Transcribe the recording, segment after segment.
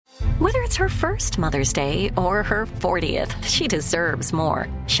Whether it's her first Mother's Day or her 40th, she deserves more.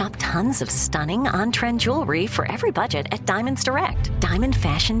 Shop tons of stunning on-trend jewelry for every budget at Diamonds Direct. Diamond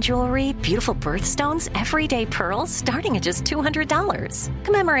fashion jewelry, beautiful birthstones, everyday pearls starting at just $200.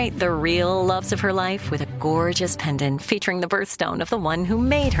 Commemorate the real loves of her life with a gorgeous pendant featuring the birthstone of the one who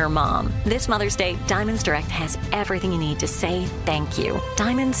made her mom. This Mother's Day, Diamonds Direct has everything you need to say thank you.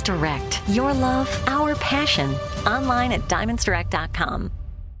 Diamonds Direct. Your love, our passion. Online at diamondsdirect.com.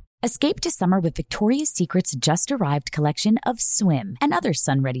 Escape to summer with Victoria's Secret's just-arrived collection of swim and other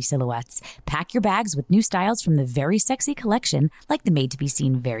sun-ready silhouettes. Pack your bags with new styles from the Very Sexy collection, like the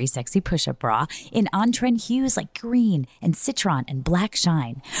made-to-be-seen Very Sexy push-up bra, in on-trend hues like green and citron and black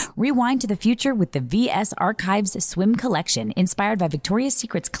shine. Rewind to the future with the VS Archives swim collection, inspired by Victoria's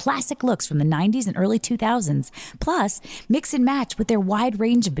Secret's classic looks from the 90s and early 2000s. Plus, mix and match with their wide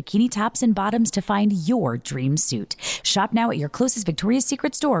range of bikini tops and bottoms to find your dream suit. Shop now at your closest Victoria's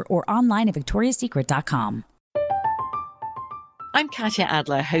Secret store or online at victoriassecret.com. I'm Katya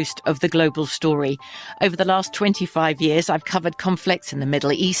Adler, host of The Global Story. Over the last 25 years, I've covered conflicts in the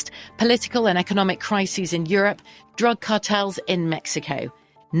Middle East, political and economic crises in Europe, drug cartels in Mexico.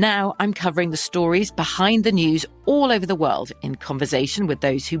 Now I'm covering the stories behind the news all over the world in conversation with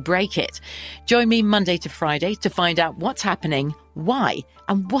those who break it. Join me Monday to Friday to find out what's happening, why,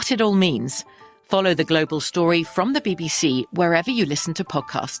 and what it all means. Follow The Global Story from the BBC wherever you listen to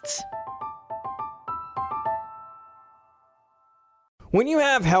podcasts. When you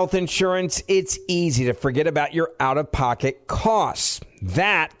have health insurance, it's easy to forget about your out-of-pocket costs.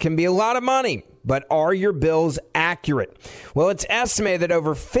 That can be a lot of money, but are your bills accurate? Well, it's estimated that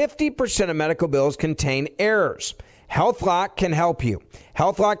over 50% of medical bills contain errors. HealthLock can help you.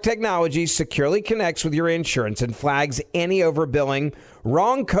 HealthLock technology securely connects with your insurance and flags any overbilling,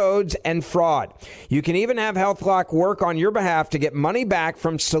 wrong codes, and fraud. You can even have HealthLock work on your behalf to get money back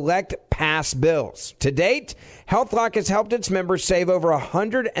from select past bills. To date, HealthLock has helped its members save over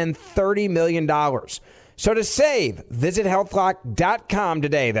 $130 million. So to save, visit healthlock.com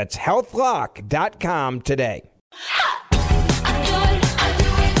today. That's healthlock.com today.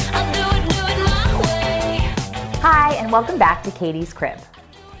 Hi, and welcome back to Katie's Crib.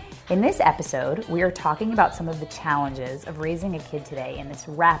 In this episode, we are talking about some of the challenges of raising a kid today in this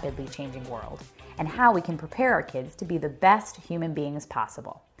rapidly changing world, and how we can prepare our kids to be the best human beings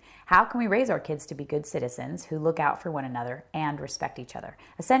possible. How can we raise our kids to be good citizens who look out for one another and respect each other?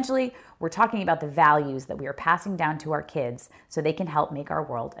 Essentially, we're talking about the values that we are passing down to our kids so they can help make our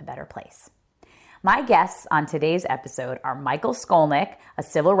world a better place. My guests on today's episode are Michael Skolnik, a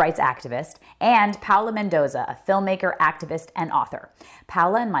civil rights activist, and Paula Mendoza, a filmmaker, activist, and author.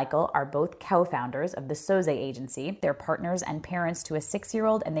 Paula and Michael are both co-founders of the Soze Agency. They're partners and parents to a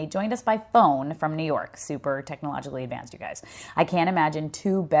 6-year-old, and they joined us by phone from New York. Super technologically advanced, you guys. I can't imagine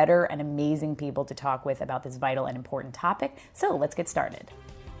two better and amazing people to talk with about this vital and important topic, so let's get started.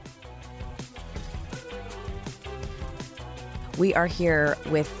 We are here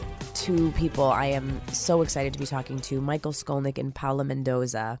with two people I am so excited to be talking to, Michael Skolnik and Paula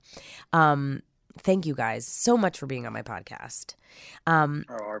Mendoza. Thank you guys so much for being on my podcast.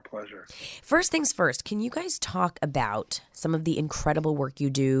 Our pleasure. First things first, can you guys talk about some of the incredible work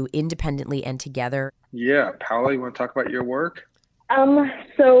you do independendly and together? Yeah. Paula, you want to talk about your work?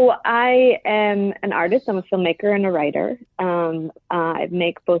 So I am an artist. I'm a filmmaker and a writer. I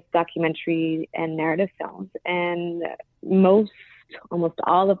make both documentary and narrative films, and almost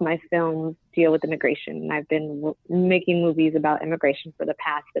all of my films deal with immigration. And I've been making movies about immigration for the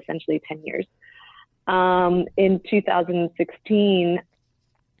past essentially 10 years. In 2016,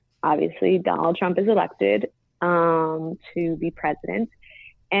 obviously, Donald Trump is elected to be president.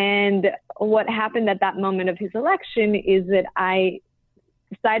 And what happened at that moment of his election is that I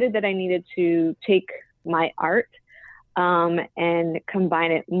decided that I needed to take my art and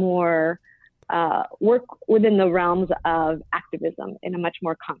combine it more, work within the realms of activism in a much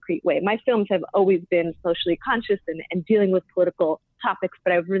more concrete way. My films have always been socially conscious and dealing with political topics,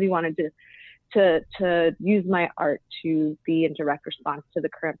 but I really wanted to use my art to be in direct response to the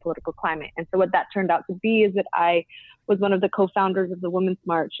current political climate. And so what that turned out to be is that I was one of the co-founders of the Women's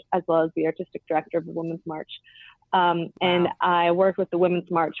March, as well as the artistic director of the Women's March. And I worked with the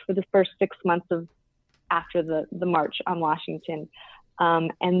Women's March for the first 6 months after the march on Washington.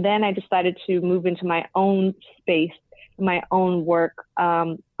 And then I decided to move into my own space, my own work,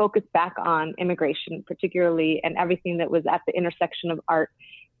 focus back on immigration, particularly, and everything that was at the intersection of art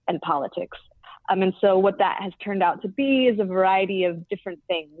and politics. And so what that has turned out to be is a variety of different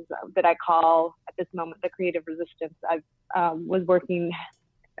things that I call at this moment the creative resistance. I was working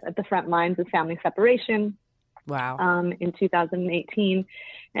at the front lines of family separation, Wow. In 2018.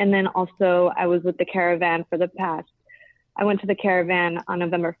 And then also I was with the Caravan I went to the Caravan on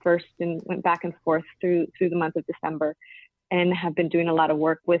November 1st and went back and forth through the month of December, and have been doing a lot of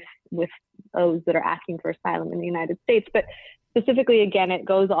work with those that are asking for asylum in the United States. But specifically, again, it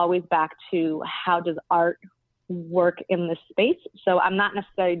goes always back to how does art work in this space? So I'm not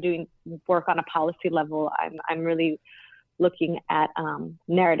necessarily doing work on a policy level. I'm really looking at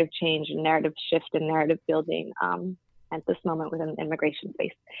narrative change and narrative shift and narrative building at this moment within the immigration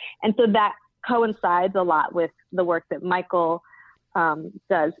space. And so that coincides a lot with the work that Michael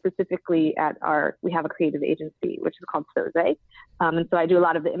does specifically we have a creative agency, which is called SOZE. And so I do a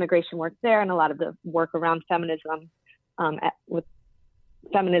lot of the immigration work there and a lot of the work around feminism, with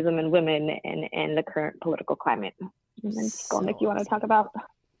feminism and women and the current political climate. And then Skolnick, you want to talk about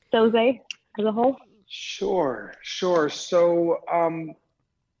SOZE as a whole? Sure. So I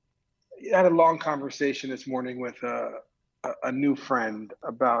had a long conversation this morning with a new friend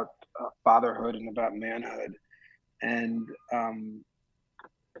about fatherhood and about manhood. And I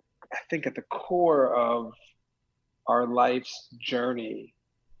think at the core of our life's journey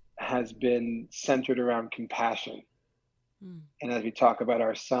has been centered around compassion. And as we talk about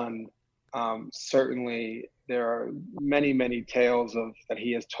our son, certainly there are many, many tales that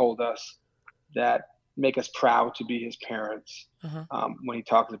he has told us that make us proud to be his parents. When he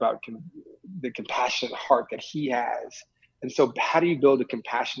talks about the compassionate heart that he has. And so how do you build a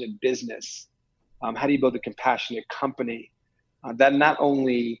compassionate business? How do you build a compassionate company that not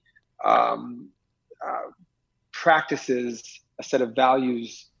only practices a set of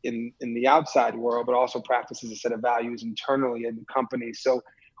values in the outside world, but also practices a set of values internally in the company? So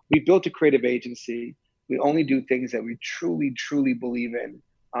we built a creative agency. We only do things that we truly, truly believe in.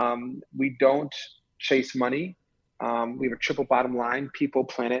 We don't chase money. We have a triple bottom line: people,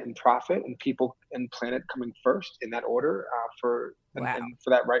 planet, and profit, and people and planet coming first in that order and for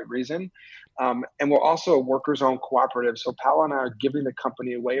that right reason. And we're also a workers-owned cooperative. So Paola and I are giving the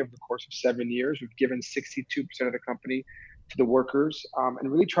company away over the course of 7 years. We've given 62% of the company to the workers,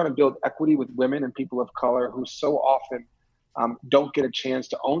 and really trying to build equity with women and people of color who so often don't get a chance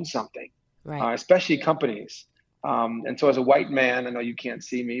to own something, especially companies. And so as a white man, I know you can't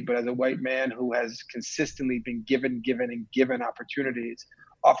see me, but as a white man who has consistently been given opportunities,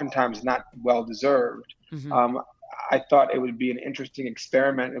 oftentimes not well-deserved, I thought it would be an interesting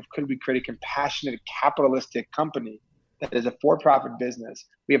experiment of could we create a compassionate, capitalistic company that is a for-profit business.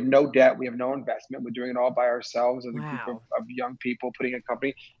 We have no debt. We have no investment. We're doing it all by ourselves as a group of young people putting a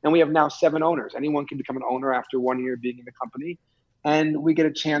company. And we have now 7 owners. Anyone can become an owner after 1 year being in the company. And we get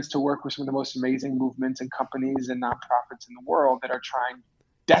a chance to work with some of the most amazing movements and companies and nonprofits in the world that are trying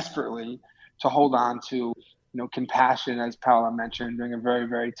desperately to hold on to, compassion, as Paola mentioned, during a very,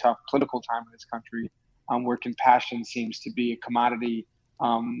 very tough political time in this country, where compassion seems to be a commodity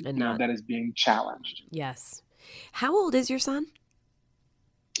that is being challenged. Yes. How old is your son?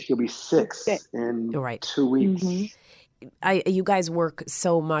 He'll be 6 in 2 weeks. You guys work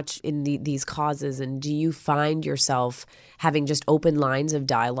so much in these causes, and do you find yourself having just open lines of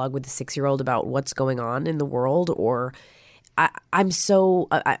dialogue with the 6-year-old about what's going on in the world? Or I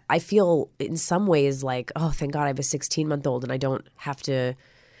feel in some ways like, oh, thank God I have a 16-month-old and I don't have to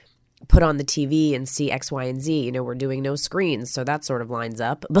put on the TV and see X, Y, and Z. We're doing no screens, so that sort of lines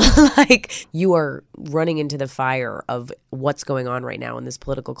up. But you are running into the fire of what's going on right now in this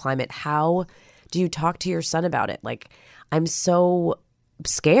political climate. How do you talk to your son about it? I'm so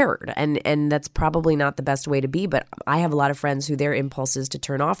scared, and that's probably not the best way to be, but I have a lot of friends who their impulse is to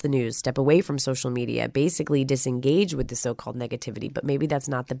turn off the news, step away from social media, basically disengage with the so-called negativity, but maybe that's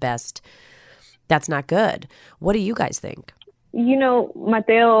not the best. That's not good. What do you guys think?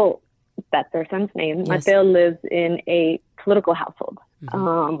 Mateo, that's our son's name. Yes. Mateo lives in a political household.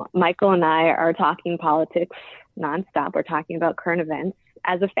 Michael and I are talking politics nonstop. We're talking about current events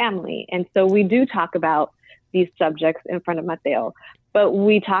as a family. And so we do talk about these subjects in front of Mateo, but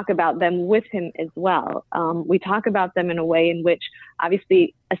we talk about them with him as well. We talk about them in a way in which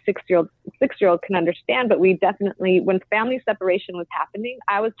obviously a 6-year-old can understand, but we definitely, when family separation was happening,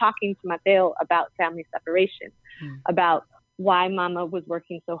 I was talking to Mateo about family separation, about why mama was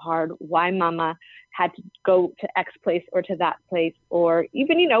working so hard, why mama had to go to X place or to that place, or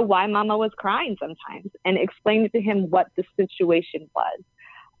even, why mama was crying sometimes, and explaining to him what the situation was.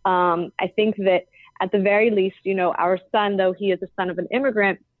 I think that at the very least, our son, though he is a son of an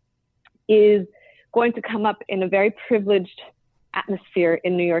immigrant, is going to come up in a very privileged atmosphere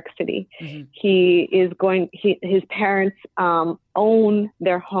in New York City. His parents own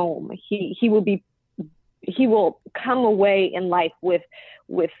their home. He will be he will come away in life with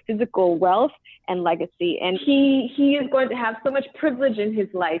physical wealth and legacy. And he is going to have so much privilege in his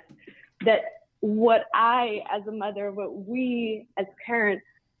life that what I, as a mother, what we as parents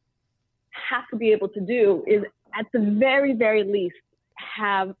have to be able to do is, at the very, very least,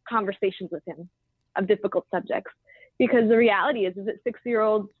 have conversations with him of difficult subjects. Because the reality is that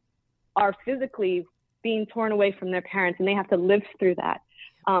 6-year-olds are physically being torn away from their parents, and they have to live through that.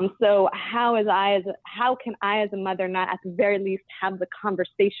 So how can I as a mother not at the very least have the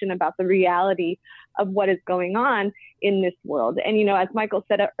conversation about the reality of what is going on in this world? And, you know, as Michael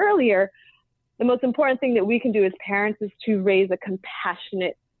said earlier, the most important thing that we can do as parents is to raise a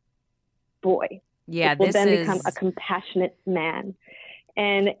compassionate boy. Yeah, will then become a compassionate man.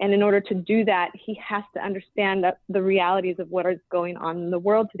 And in order to do that, he has to understand the realities of what is going on in the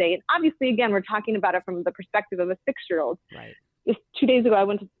world today. And obviously, again, we're talking about it from the perspective of a 6-year-old. Right. Just 2 days ago, I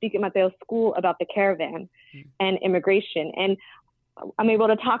went to speak at Mateo's school about the caravan and immigration. And I'm able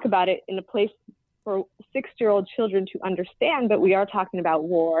to talk about it in a place for 6-year-old children to understand, but we are talking about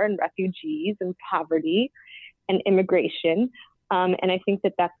war and refugees and poverty and immigration. And I think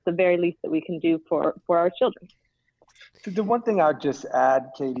that that's the very least that we can do for our children. The one thing I'd just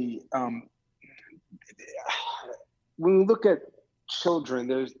add, Katie, when we look at children,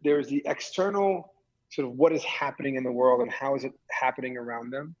 there's the external sort of what is happening in the world and how is it happening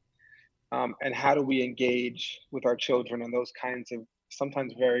around them, and how do we engage with our children in those kinds of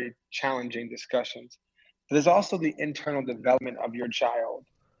sometimes very challenging discussions. But there's also the internal development of your child.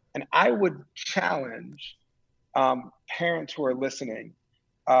 And I would challenge parents who are listening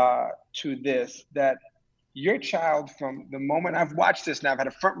to this, that your child, from the moment I've watched this now, I've had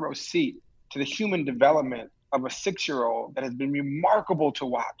a front row seat to the human development of a 6-year-old that has been remarkable to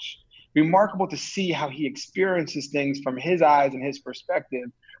watch, remarkable to see how he experiences things from his eyes and his perspective,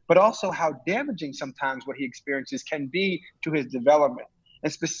 but also how damaging sometimes what he experiences can be to his development.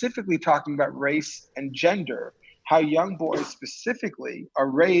 And specifically talking about race and gender, how young boys specifically are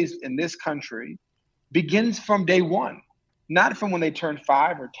raised in this country begins from day one. Not from when they turn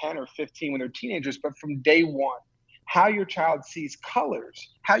 5 or 10 or 15 when they're teenagers, but from day one. How your child sees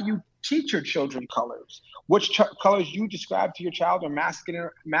colors, how you teach your children colors, which colors you describe to your child are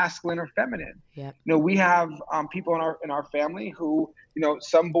masculine or feminine. Yep. You know, we have people in our family who, you know,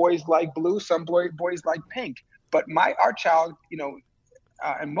 some boys like blue, some boys like pink. But our child, you know,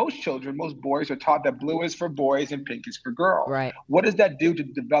 and most boys are taught that blue is for boys and pink is for girls. Right. What does that do to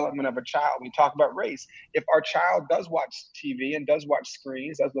the development of a child? We talk about race. If our child does watch TV and does watch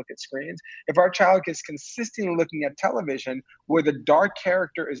screens, does look at screens, if our child is consistently looking at television where the dark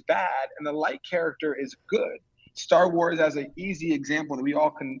character is bad and the light character is good, Star Wars as an easy example that we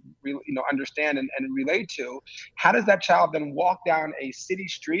all can understand and relate to, how does that child then walk down a city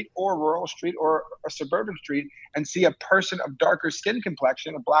street or a rural street or a suburban street and see a person of darker skin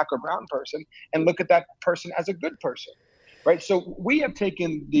complexion, a black or brown person, and look at that person as a good person, right? So we have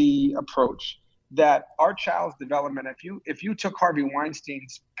taken the approach that our child's development, if you took Harvey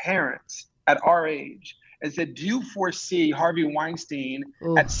Weinstein's parents at our age and said, do you foresee Harvey Weinstein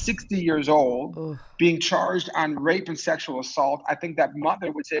at 60 years old being charged on rape and sexual assault? I think that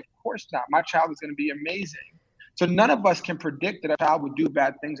mother would say, of course not. My child is going to be amazing. So none of us can predict that a child would do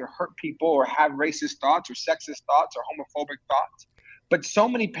bad things or hurt people or have racist thoughts or sexist thoughts or homophobic thoughts. But so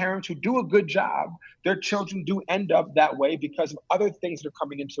many parents who do a good job, their children do end up that way because of other things that are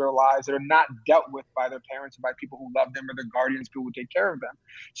coming into their lives that are not dealt with by their parents or by people who love them or their guardians, people who take care of them.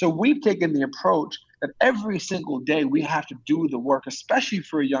 So we've taken the approach that every single day we have to do the work, especially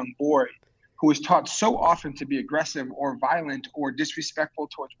for a young boy who is taught so often to be aggressive or violent or disrespectful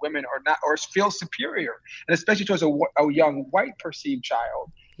towards women or feels superior, and especially towards a young white perceived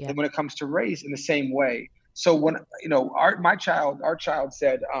child. Yeah. And when it comes to race, in the same way. So when our child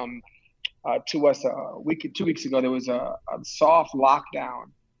said to us 2 weeks ago, there was a soft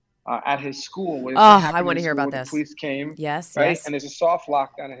lockdown at his school. I want to hear about this. The police came. Yes, right? Yes. And there's a soft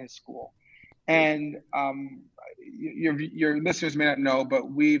lockdown at his school. And your listeners may not know,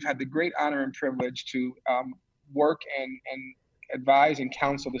 but we've had the great honor and privilege to work and advise and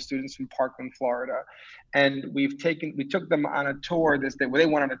counsel the students from Parkland, Florida. And we took them on a tour they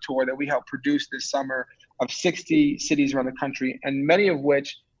went on a tour that we helped produce this summer of 60 cities around the country, and many of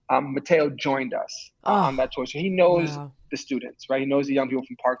which Mateo joined us on that tour. So he knows the students, right? He knows the young people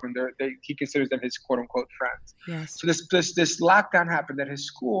from Parkland. He considers them his quote unquote friends. Yes. So this lockdown happened at his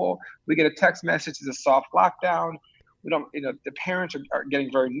school. We get a text message, it's a soft lockdown. We don't, the parents are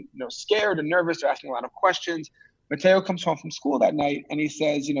getting very, scared and nervous. They're asking a lot of questions. Mateo comes home from school that night and he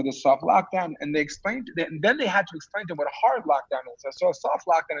says, there's soft lockdown. And they explained and then they had to explain to him what a hard lockdown is. So a soft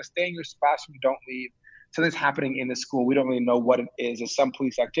lockdown is stay in your classroom, don't leave. something's happening in the school. We don't really know what it is. It's some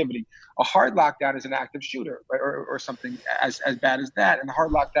police activity. A hard lockdown is an active shooter, right? Or something as bad as that. And the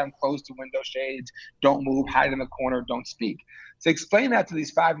hard lockdown, close the window shades, don't move, hide in the corner, don't speak. So explain that to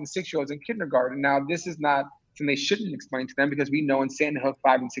these 5 and 6-year-olds in kindergarten. Now, this is not something they shouldn't explain to them, because we know in Sandy Hook,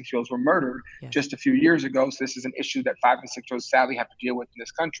 5 and 6-year-olds were murdered just a few years ago. So this is an issue that 5 and 6-year-olds sadly have to deal with in this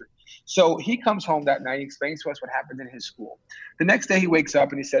country. So he comes home that night, he explains to us what happened in his school. The next day he wakes up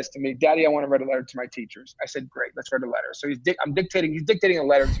and he says to me, "Daddy, I want to write a letter to my teachers." I said, "Great, let's write a letter." So he's dictating a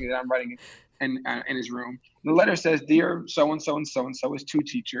letter to me that I'm writing in his room. The letter says, "Dear so-and-so and so-and-so," is 2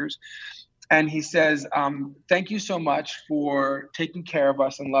 teachers. And he says, "Thank you so much for taking care of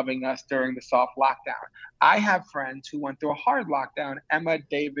us and loving us during the soft lockdown. I have friends who went through a hard lockdown: Emma,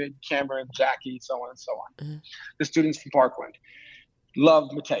 David, Cameron, Jackie, so on and so on." Mm-hmm. The students from Parkland love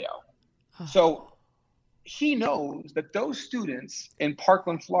Mateo. Oh. So he knows that those students in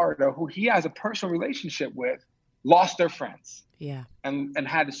Parkland, Florida, who he has a personal relationship with, lost their friends. Yeah. And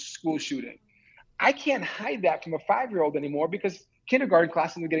had a school shooting. I can't hide that from a 5-year-old anymore, because kindergarten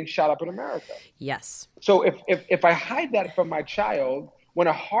classes are getting shot up in America. Yes. So if I hide that from my child, when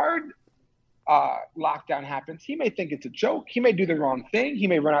a hard lockdown happens, he may think it's a joke. He may do the wrong thing. He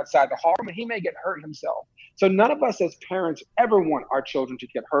may run outside the home, and he may get hurt himself. So none of us as parents ever want our children to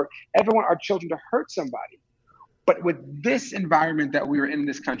get hurt, ever want our children to hurt somebody. But with this environment that we're in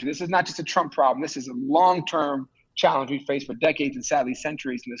this country, this is not just a Trump problem. This is a long-term challenge we face for decades and sadly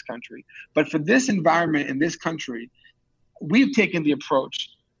centuries in this country. But for this environment in this country, we've taken the approach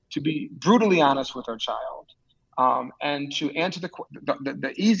to be brutally honest with our child, and to answer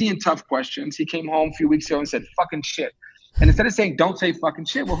the easy and tough questions. He came home a few weeks ago and said, "Fucking shit." And instead of saying, "Don't say fucking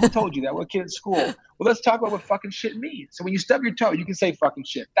shit," well, who told you that? What kid at school? Well, let's talk about what fucking shit means. So when you stub your toe, you can say fucking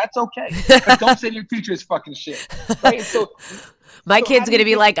shit. That's okay. But don't say to your teacher it's fucking shit. Right? My kid's going to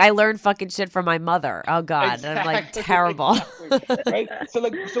be like, "I learned fucking shit from my mother." Oh God. Exactly. And I'm like, terrible. Exactly. Right?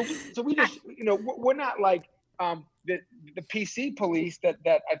 So we just, we're not like, the PC police that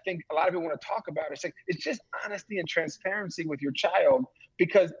I think a lot of people want to talk about. It's just honesty and transparency with your child,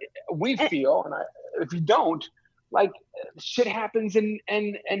 because we feel, and if you don't, like, shit happens and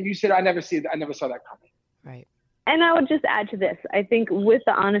you said, I never saw that coming. Right. And I would just add to this. I think with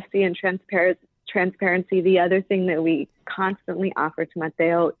the honesty and transparency, the other thing that we constantly offer to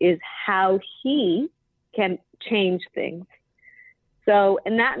Mateo is how he can change things. So,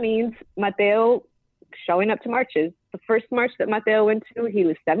 and that means Mateo showing up to marches. The first march that Mateo went to, he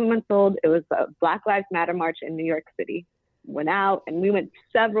was 7 months old. It was a Black Lives Matter march in New York City. Went out, and we went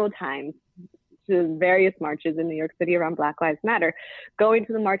several times to various marches in New York City around Black Lives Matter, going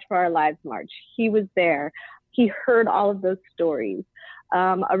to the March for Our Lives march. He was there. He heard all of those stories.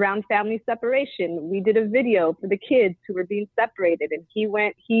 Around family separation, we did a video for the kids who were being separated, and he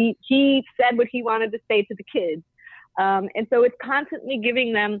said what he wanted to say to the kids. And so it's constantly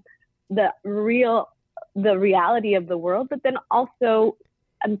giving them the reality of the world, but then also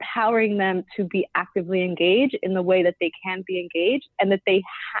empowering them to be actively engaged in the way that they can be engaged, and that they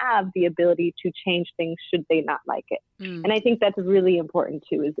have the ability to change things should they not like it. And I think that's really important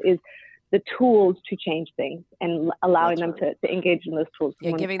too, is the tools to change things, and allowing them to engage in those tools.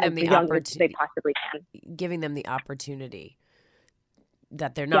 Giving them the opportunity they possibly can. Giving them the opportunity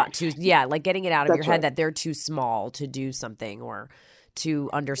that they're not too, like getting it out of your head that they're too small to do something or to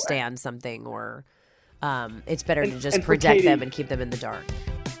understand something, or it's better to just protect them and keep them in the dark.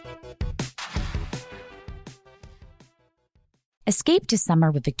 Escape to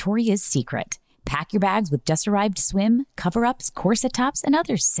summer with Victoria's Secret. Pack your bags with just-arrived swim, cover-ups, corset tops, and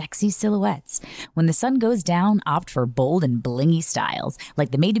other sexy silhouettes. When the sun goes down, opt for bold and blingy styles,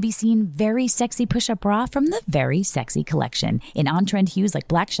 like the made-to-be-seen Very Sexy Push-Up Bra from the Very Sexy collection, in on-trend hues like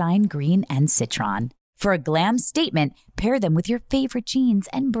black shine, green, and citron. For a glam statement, pair them with your favorite jeans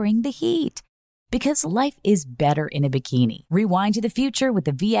and bring the heat. Because life is better in a bikini. Rewind to the future with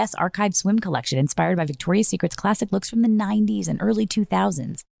the VS Archive Swim Collection, inspired by Victoria's Secret's classic looks from the 90s and early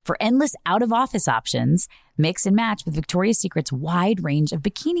 2000s. For endless out-of-office options, mix and match with Victoria's Secret's wide range of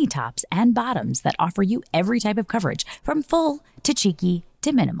bikini tops and bottoms that offer you every type of coverage, from full to cheeky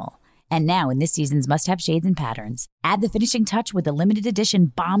to minimal. And now in this season's must-have shades and patterns, add the finishing touch with the limited edition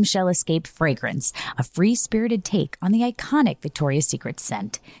Bombshell Escape fragrance, a free-spirited take on the iconic Victoria's Secret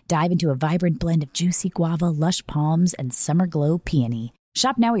scent. Dive into a vibrant blend of juicy guava, lush palms, and summer glow peony.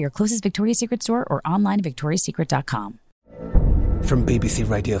 Shop now at your closest Victoria's Secret store or online at victoriassecret.com. From BBC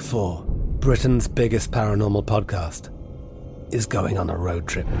Radio 4, Britain's biggest paranormal podcast is going on a road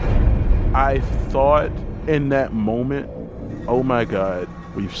trip. I thought in that moment, oh my God,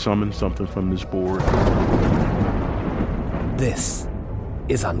 we've summoned something from this board. This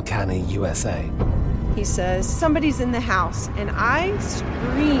is Uncanny USA. He says, somebody's in the house, and I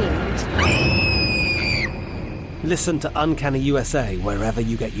screamed. Listen to Uncanny USA wherever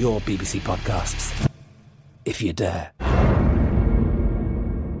you get your BBC podcasts, if you dare.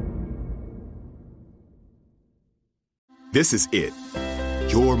 This is it.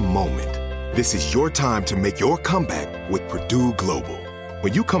 Your moment. This is your time to make your comeback with Purdue Global.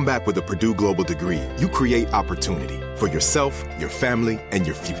 When you come back with a Purdue Global degree, you create opportunity for yourself, your family, and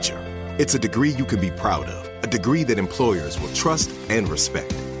your future. It's a degree you can be proud of, a degree that employers will trust and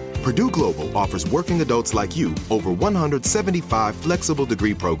respect. Purdue Global offers working adults like you over 175 flexible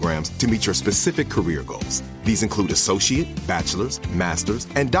degree programs to meet your specific career goals. These include associate, bachelor's, master's,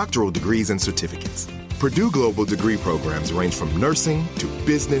 and doctoral degrees and certificates. Purdue Global degree programs range from nursing to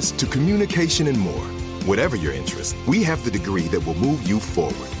business to communication and more. Whatever your interest, we have the degree that will move you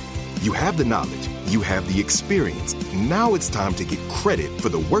forward. You have the knowledge, you have the experience. Now it's time to get credit for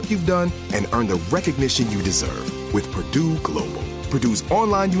the work you've done and earn the recognition you deserve with Purdue Global, Purdue's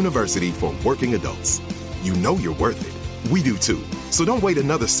online university for working adults. You know you're worth it. We do too. So don't wait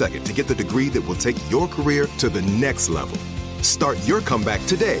another second to get the degree that will take your career to the next level. Start your comeback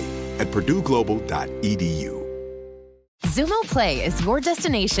today at purdueglobal.edu. Xumo Play is your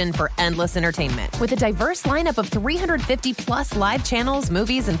destination for endless entertainment. With a diverse lineup of 350 plus live channels,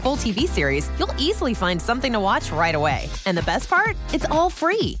 movies, and full TV series, you'll easily find something to watch right away. And the best part? It's all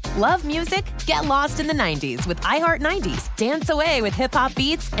free. Love music? Get lost in the 90s with iHeart 90s, dance away with hip-hop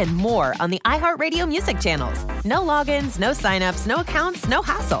beats, and more on the iHeartRadio music channels. No logins, no signups, no accounts, no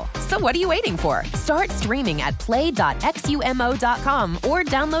hassle. So what are you waiting for? Start streaming at play.xumo.com or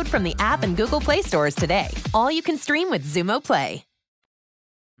download from the app and Google Play stores today. All you can stream with Xumo Play.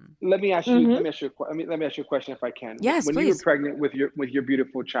 Let me ask you. Let me ask you a question, if I can. Yes, when please. you were pregnant with your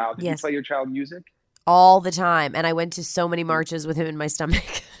beautiful child, did you Yes. play your child music? All the time. And I went to so many marches with him in my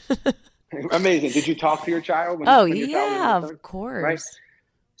stomach. Amazing. Did you talk to your child? When your child was of course. Right.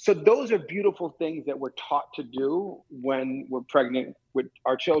 So those are beautiful things that we're taught to do when we're pregnant with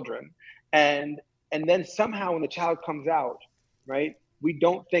our children, and then somehow when the child comes out, right? We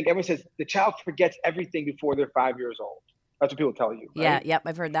don't think. Everyone says the child forgets everything before they're 5 years old. That's what people tell you. Right? Yeah, yep,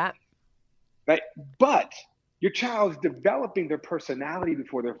 I've heard that. Right. But your child's developing their personality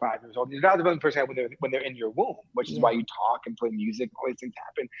before they're 5 years old. You're not developing personality when they're in your womb, which is why you talk and play music. All these things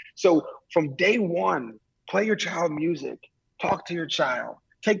happen. So from day one, play your child music. Talk to your child.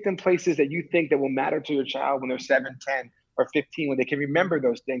 Take them places that you think that will matter to your child when they're 7, 10, or 15, when they can remember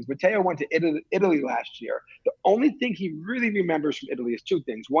those things. Matteo went to Italy last year. The only thing he really remembers from Italy is two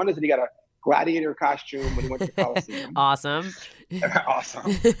things. One is that he got a gladiator costume when he went to the Colosseum. Awesome.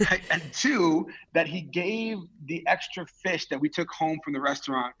 Awesome. And two, that he gave the extra fish that we took home from the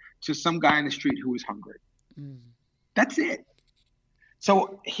restaurant to some guy in the street who was hungry. That's it.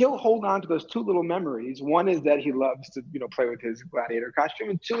 So he'll hold on to those two little memories. One is that he loves to, play with his gladiator costume.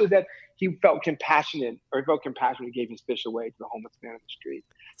 And two is that he felt compassionate when he gave his fish away to the homeless man on the street.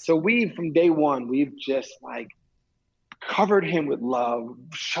 So from day one, we've just covered him with love,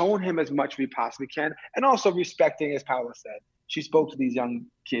 shown him as much as we possibly can, and also respecting, as Paola said. She spoke to these young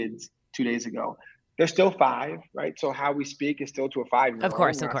kids 2 days ago. They're still 5, right? So how we speak is still to a 5-year-old. Of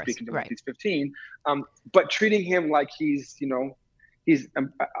course. Speaking to him right. like he's 15. But treating him like he's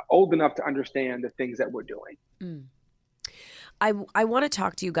old enough to understand the things that we're doing. I want to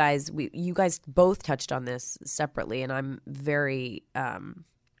talk to you guys. You guys both touched on this separately, and I'm very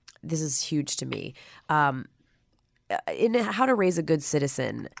this is huge to me. In how to raise a good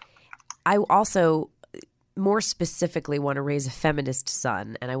citizen, I also more specifically want to raise a feminist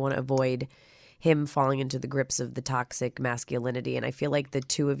son, and I want to avoid him falling into the grips of the toxic masculinity. And I feel like the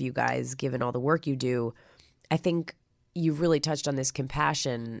two of you guys, given all the work you do, I think you've really touched on this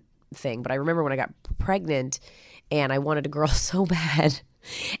compassion thing. But I remember when I got pregnant and I wanted a girl so bad,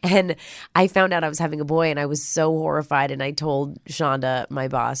 and I found out I was having a boy, and I was so horrified. And I told Shonda, my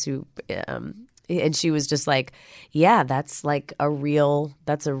boss, and she was just like, yeah, that's a real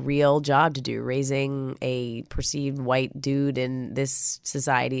job to do. Raising a perceived white dude in this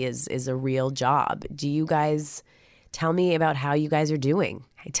society is a real job. Do you guys tell me about how you guys are doing?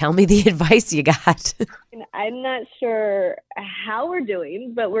 Tell me the advice you got. I'm not sure how we're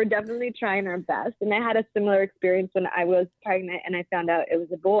doing, but we're definitely trying our best. And I had a similar experience when I was pregnant and I found out it was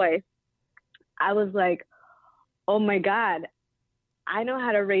a boy. I was like, oh my God, I know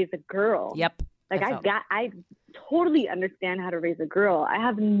how to raise a girl. Yep. I totally understand how to raise a girl. I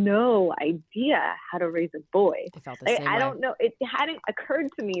have no idea how to raise a boy. I felt the same way. I don't know. It hadn't occurred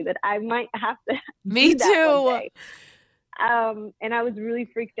to me that I might have to Me do that too. one day. And I was really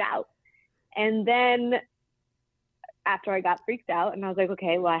freaked out. And then after I got freaked out, and I was like,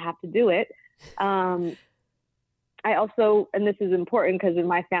 okay, well, I have to do it. I also, and this is important because in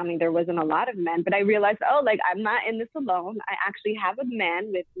my family, there wasn't a lot of men, but I realized, oh, like, I'm not in this alone. I actually have a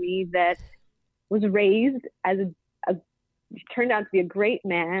man with me that was raised as turned out to be a great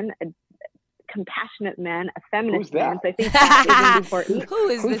man, a compassionate man, a feminist man. So I think that is important. Who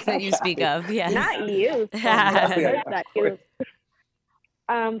is this that you speak of? Yes. Not you. Not you.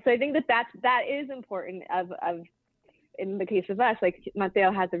 So I think that is important of in the case of us, like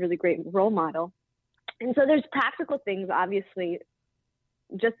Mateo has a really great role model. And so there's practical things, obviously,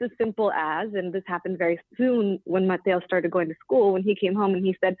 just as simple as, and this happened very soon when Mateo started going to school, when he came home and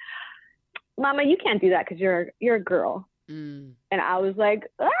he said, Mama, you can't do that because you're a girl. And I was like,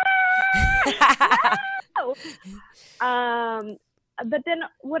 no! But then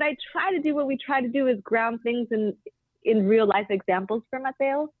what we try to do is ground things in real life examples for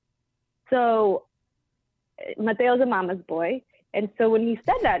Mateo. So Mateo's a mama's boy. And so when he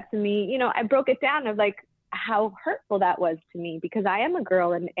said that to me, you know, I broke it down of like how hurtful that was to me because I am a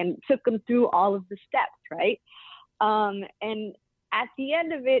girl and took him through all of the steps, right? And at the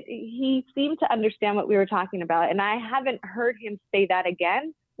end of it, he seemed to understand what we were talking about. And I haven't heard him say that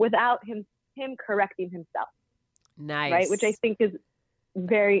again without him correcting himself. Nice. Right? Which I think is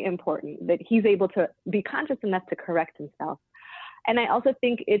very important, that he's able to be conscious enough to correct himself. And I also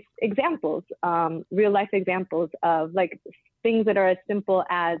think it's examples, real life examples of like things that are as simple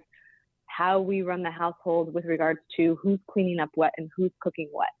as how we run the household with regards to who's cleaning up what and who's cooking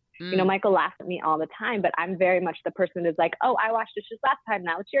what. You know, Michael laughs at me all the time, but I'm very much the person that's like, oh, I washed dishes last time.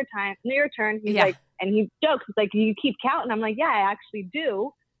 Now it's your turn. He's like, and he jokes, it's like, you keep counting. I'm like, yeah, I actually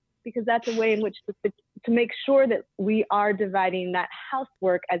do, because that's a way in which to make sure that we are dividing that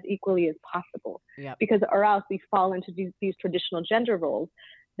housework as equally as possible. Because or else we fall into these traditional gender roles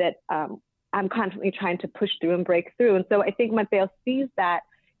that I'm constantly trying to push through and break through. And so I think Mateo sees that.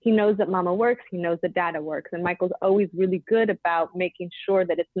 He knows that mama works. He knows that dada works. And Michael's always really good about making sure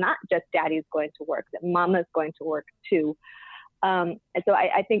that it's not just daddy's going to work, that mama's going to work too. And so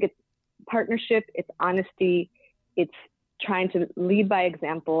I think it's partnership, it's honesty, it's trying to lead by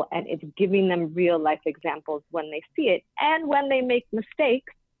example, and it's giving them real life examples when they see it. And when they make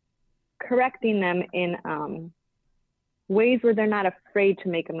mistakes, correcting them in ways where they're not afraid to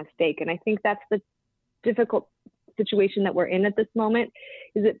make a mistake. And I think that's the difficult situation that we're in at this moment,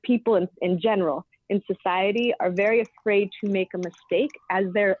 is that people in general in society are very afraid to make a mistake as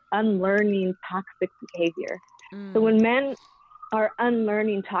they're unlearning toxic behavior. So when men are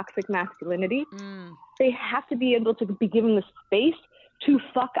unlearning toxic masculinity, they have to be able to be given the space to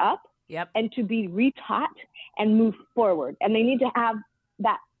fuck up and to be retaught and move forward. And they need to have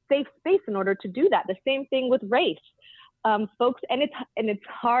that safe space in order to do that. The same thing with race. Folks, and it's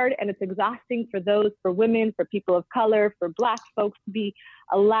hard and it's exhausting for women, for people of color, for Black folks to be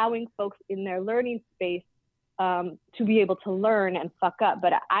allowing folks in their learning space to be able to learn and fuck up.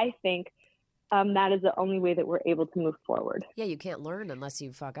 But I think that is the only way that we're able to move forward. Yeah, you can't learn unless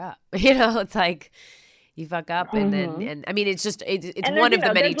you fuck up. You know, it's like you fuck up and then, and I mean, it's just, it's one of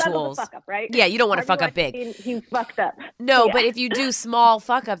the many tools. Fuck up, right? Yeah, you don't want to fuck up big. He fucked up. No, but if you do small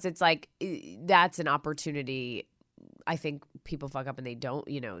fuck ups, it's like, that's an opportunity. I think people fuck up and they don't,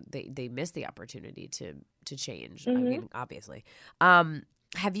 you know, they miss the opportunity to change. I mean, obviously.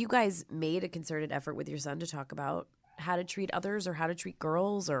 Have you guys made a concerted effort with your son to talk about how to treat others or how to treat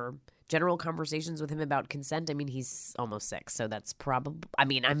girls, or general conversations with him about consent? I mean, he's almost 6, so that's probably, I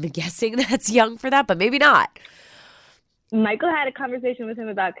mean, I'm guessing that's young for that, but maybe not. Michael had a conversation with him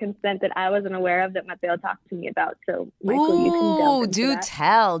about consent that I wasn't aware of, that Mateo talked to me about. So Michael, you can delve into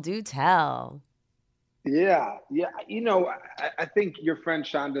that. Do tell. Yeah. You know, I think your friend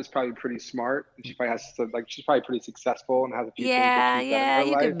Shonda is probably pretty smart. She probably she's probably pretty successful and has a few things that she's done in her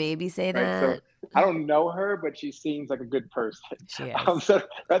you life, could maybe say that. Right? So I don't know her, but she seems like a good person. She is. So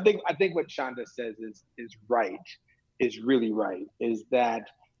I think what Shonda says is right, is really right, is that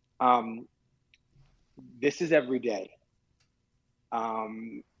this is every day.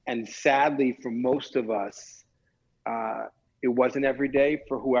 And sadly, for most of us, it wasn't every day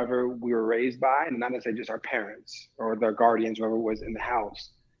for whoever we were raised by, and not necessarily just our parents or their guardians, whoever was in the house.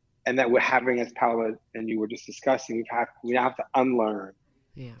 And that we're having, as Paola and you were just discussing, we now have to unlearn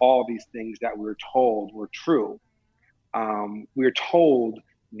all these things that we're told were true. We're told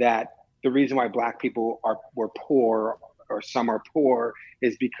that the reason why Black people were poor, or some are poor,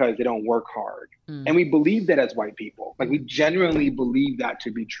 is because they don't work hard. And we believe that as white people. Like, we genuinely believe that to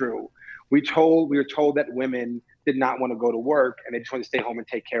be true. We were told that women did not want to go to work and they just want to stay home and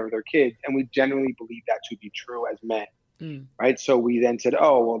take care of their kids. And we genuinely believe that to be true as men. right? So we then said,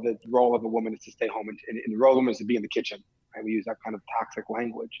 oh, well, the role of a woman is to stay home, and the role of a woman is to be in the kitchen, right? We use that kind of toxic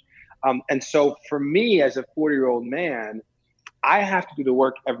language. And so for me as a 40-year-old man, I have to do the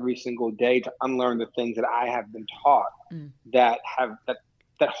work every single day to unlearn the things that I have been taught that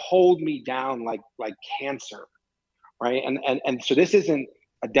hold me down like cancer, right? And so this isn't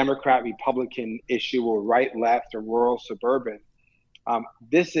a Democrat Republican issue or right left or rural suburban.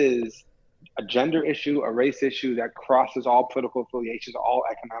 This is a gender issue, a race issue that crosses all political affiliations, all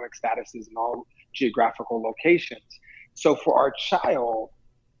economic statuses, and all geographical locations. So for our child,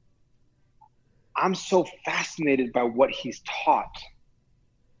 I'm so fascinated by what he's taught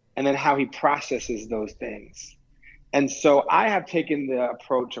and then how he processes those things. And so I have taken the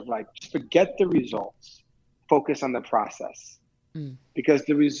approach of like, just forget the results, focus on the process. Because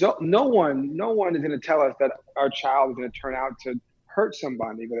the result, no one is going to tell us that our child is going to turn out to hurt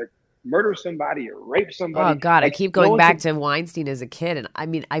somebody, whether murder somebody or rape somebody. Oh God, like, I keep going back to Weinstein as a kid, and I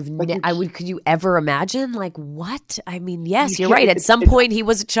mean, could you ever imagine? Like, what? I mean, yes, you're right. At some point, he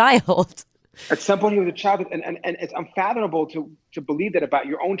was a child. At some point, he was a child, and it's unfathomable to believe that about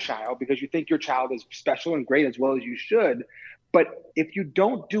your own child because you think your child is special and great as well as you should. But if you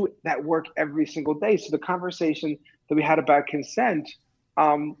don't do that work every single day, so the conversation that we had about consent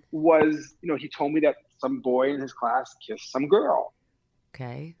was, he told me that some boy in his class kissed some girl.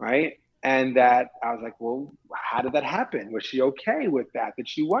 Okay. Right. And that I was like, well, how did that happen? Was she okay with that? Did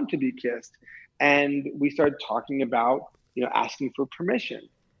she want to be kissed? And we started talking about, asking for permission.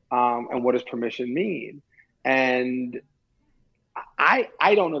 And what does permission mean? And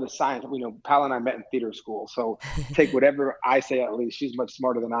I don't know the science. Pal and I met in theater school. So take whatever I say, at least she's much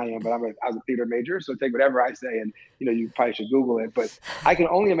smarter than I am, but I was a theater major. So take whatever I say and, you probably should Google it. But I can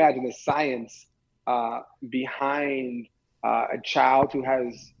only imagine the science behind a child who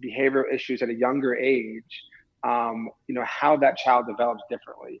has behavioral issues at a younger age, how that child develops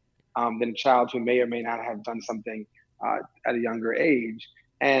differently than a child who may or may not have done something at a younger age.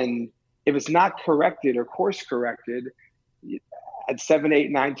 And if it's not corrected or course corrected at 7, 8,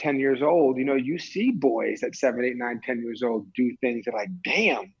 9, 10 years old, you see boys at 7, 8, 9, 10 years old do things that are like,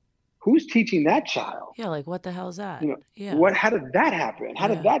 damn, who's teaching that child? Yeah, like what the hell is that? How did that happen? How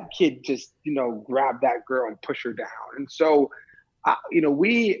did that kid just, grab that girl and push her down? And so,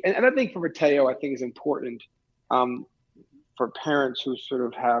 and I think for Mateo, I think it's important for parents who sort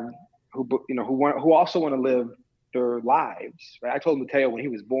of have, who also want to live their lives, right? I told Mateo when he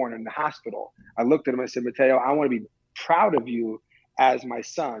was born in the hospital, I looked at him and I said, Mateo, I want to be proud of you as my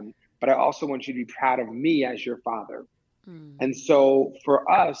son, but I also want you to be proud of me as your father. And so for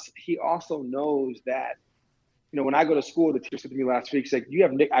us, he also knows that, when I go to school, the teacher said to me last week, she's like,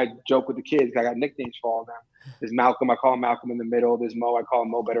 I joke with the kids, I got nicknames for all of them. There's Malcolm, I call him Malcolm in the Middle. There's Mo, I call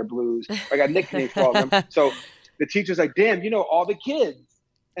him Mo Better Blues. I got nicknames for all of them. So the teacher's like, damn, all the kids.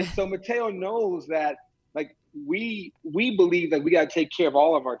 And so Mateo knows that, like, we believe that we got to take care of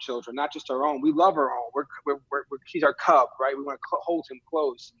all of our children, not just our own. We love our own. He's our cub, right? We want to hold him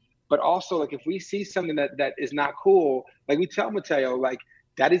close. But also, like, if we see something that is not cool, like, we tell Mateo, like,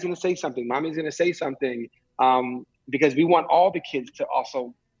 Daddy's going to say something, Mommy's going to say something, because we want all the kids to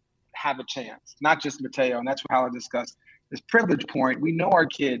also have a chance, not just Mateo. And that's how I discussed this privilege point. We know our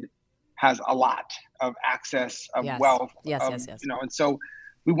kid has a lot of access, of wealth. Yes. And so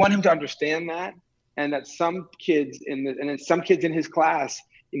we want him to understand that. And that some kids and then some kids in his class,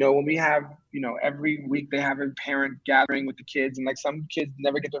 when we have, every week they have a parent gathering with the kids, and like some kids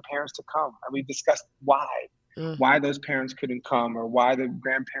never get their parents to come. And we discussed why those parents couldn't come or why the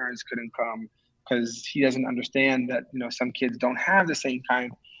grandparents couldn't come, because he doesn't understand that, some kids don't have the same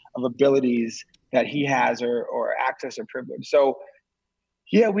kind of abilities that he has or access or privilege. So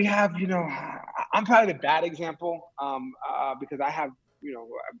yeah, we have, I'm probably the bad example because I have,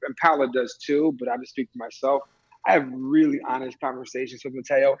 and Paola does too, but I just speak for myself. I have really honest conversations with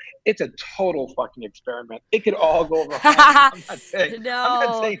Mateo. It's a total fucking experiment. It could all go wrong. I'm not saying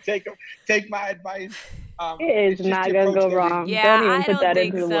take my advice. It is not going to go wrong. Yeah, don't even I put don't that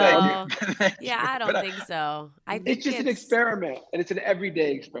think into the so. world. Yeah, I don't think so. I think it's just an experiment, and it's an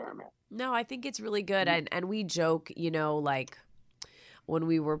everyday experiment. No, I think it's really good. And we joke, like when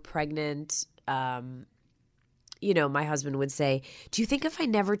we were pregnant, my husband would say, do you think if I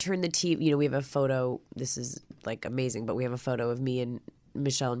never turn the TV, we have a photo, this is like amazing, but we have a photo of me and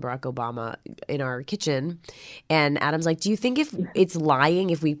Michelle and Barack Obama in our kitchen. And Adam's like, do you think if it's lying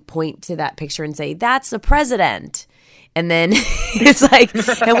if we point to that picture and say, that's the president? And then it's like,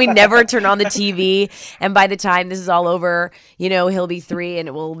 and we never turn on the TV. And by the time this is all over, he'll be 3 and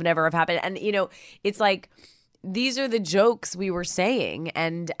it will never have happened. And, it's like, these are the jokes we were saying.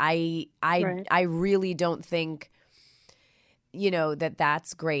 And I really don't think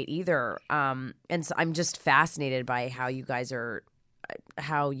that's great either. And so I'm just fascinated by how you guys are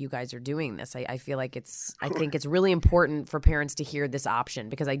doing this. I feel like I think it's really important for parents to hear this option,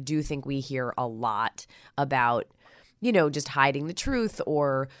 because I do think we hear a lot about, just hiding the truth,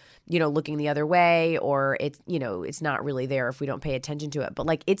 or, looking the other way, or it's not really there if we don't pay attention to it. But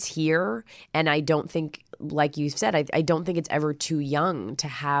like, it's here. And I don't think, like you said, I don't think it's ever too young to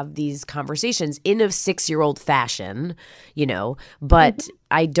have these conversations in a 6-year-old fashion, but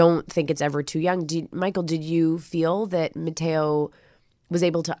I don't think it's ever too young. Michael, did you feel that Mateo was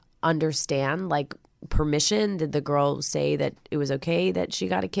able to understand, like, permission? Did the girl say that it was okay that she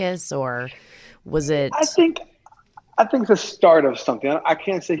got a kiss, or was it? I think the start of something. I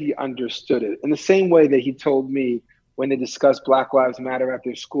can't say he understood it in the same way that he told me when they discussed Black Lives Matter at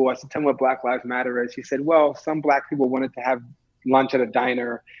their school. I said, tell me what Black Lives Matter is. He said, well, some Black people wanted to have lunch at a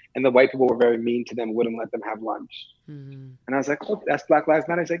diner, and the white people were very mean to them, wouldn't let them have lunch. Mm-hmm. And I was like, oh, that's Black Lives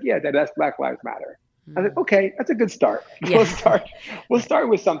Matter? He's like, yeah, that's Black Lives Matter. Mm-hmm. I was like, okay, that's a good start. Yeah. We'll start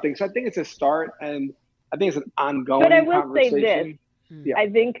with something. So I think it's a start, and I think it's an ongoing conversation. But I will say this. Yeah. I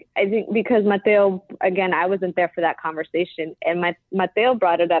think because Mateo, again, I wasn't there for that conversation, and Mateo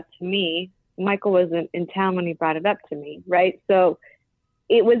brought it up to me. Michael wasn't in town when he brought it up to me, right? So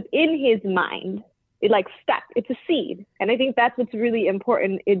it was in his mind. It like stuck. It's a seed. And I think that's what's really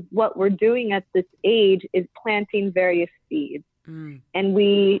important, is what we're doing at this age is planting various seeds. Mm. And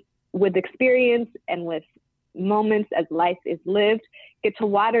we, with experience and with moments as life is lived, get to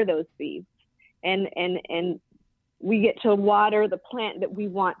water those seeds. And we get to water the plant that we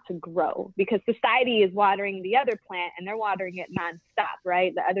want to grow, because society is watering the other plant, and they're watering it nonstop,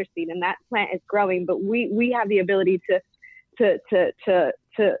 right? The other seed, and that plant is growing, but we have the ability to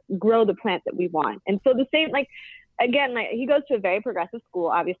grow the plant that we want. And so the same, like, again, like, he goes to a very progressive school,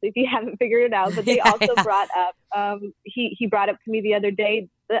 obviously, if you haven't figured it out, but they also brought up, he brought up to me the other day,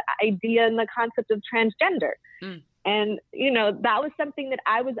 the idea and the concept of transgender. Mm. And, that was something that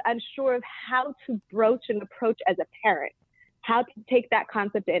I was unsure of how to broach and approach as a parent, how to take that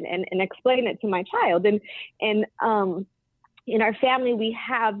concept and explain it to my child. And in our family, we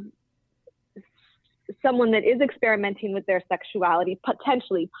have someone that is experimenting with their sexuality,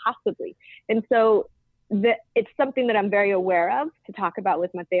 potentially, possibly. And so it's something that I'm very aware of to talk about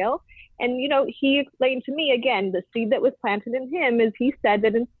with Mateo. And, he explained to me, again, the seed that was planted in him is, he said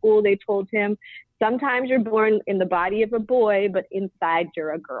that in school they told him, sometimes you're born in the body of a boy, but inside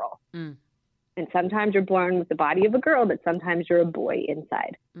you're a girl. Mm. And sometimes you're born with the body of a girl, but sometimes you're a boy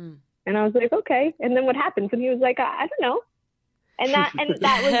inside. Mm. And I was like, okay. And then what happens? And he was like, I don't know. And that was,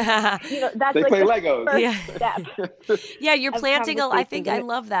 that's they like play Legos. First step. Yeah, you're planting I think I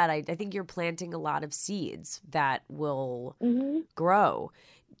love that. I think you're planting a lot of seeds that will grow.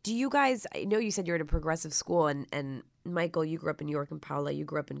 Do you guys, I know you said you're at a progressive school, and Michael, you grew up in New York, and Paula, you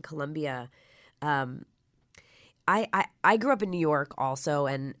grew up in Columbia. I grew up in New York also,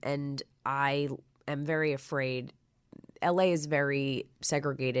 and I am very afraid. LA is very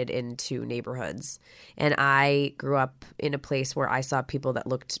segregated into neighborhoods, and I grew up in a place where I saw people that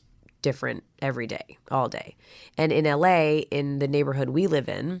looked different every day, all day. And in LA, in the neighborhood we live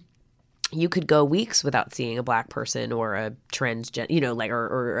in, you could go weeks without seeing a Black person or a transgender,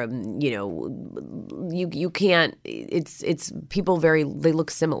 you can't, it's people they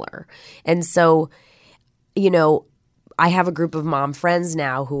look similar. And so, I have a group of mom friends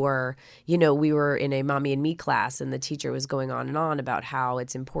now who are, we were in a Mommy and Me class, and the teacher was going on and on about how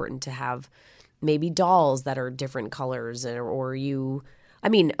it's important to have maybe dolls that are different colors,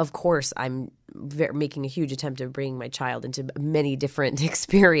 of course, I'm making a huge attempt of bringing my child into many different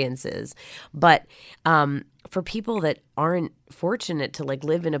experiences. But for people that aren't fortunate to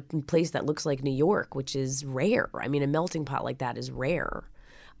live in a place that looks like New York, which is rare, a melting pot like that is rare.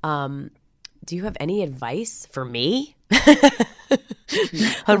 Do you have any advice for me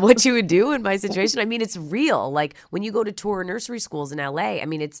on what you would do in my situation? It's real. Like, when you go to tour nursery schools in LA,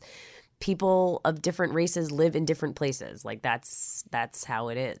 it's people of different races live in different places. Like, that's how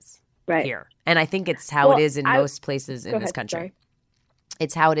it is here. And I think it's how it is in most places in this country. Sorry.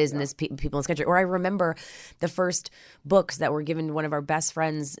 It's how it is in this people in this country. Or I remember the first books that were given to one of our best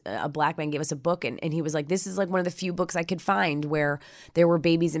friends, a Black man gave us a book, and he was like, this is like one of the few books I could find where there were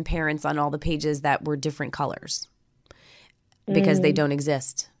babies and parents on all the pages that were different colors, because they don't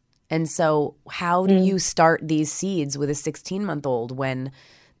exist. And so how do you start these seeds with a 16-month-old when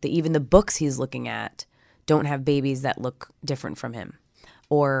even the books he's looking at don't have babies that look different from him?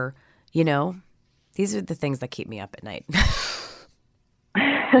 Or, these are the things that keep me up at night.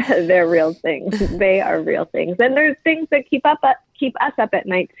 They're real things. They are real things. And there's things that keep keep us up at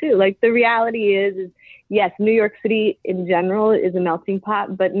night too. Like the reality is yes, New York City in general is a melting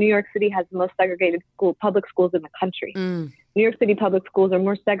pot, but New York City has the most segregated public schools in the country. New York City public schools are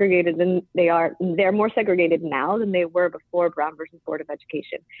more segregated than they're more segregated now than they were before Brown versus Board of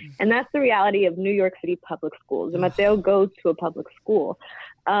Education. And that's the reality of New York City public schools. And Mateo goes to a public school.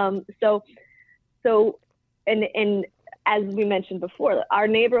 So as we mentioned before, our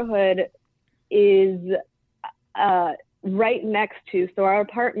neighborhood is right next to, so our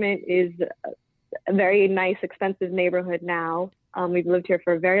apartment is a very nice, expensive neighborhood now. We've lived here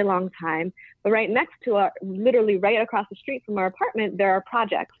for a very long time, but right next to literally right across the street from our apartment, there are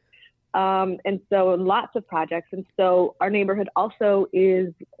projects. And so lots of projects. And so our neighborhood also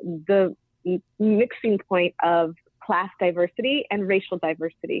is the mixing point of class diversity and racial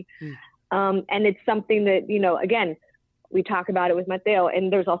diversity. And it's something that, again, we talk about it with Mateo,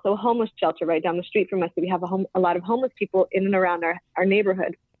 and there's also a homeless shelter right down the street from us. So we have a lot of homeless people in and around our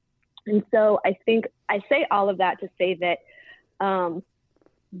neighborhood. And so I think I say all of that to say that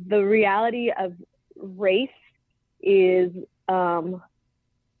the reality of race is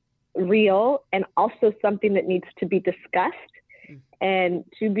real and also something that needs to be discussed and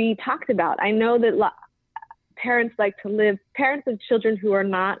to be talked about. I know that parents of children who are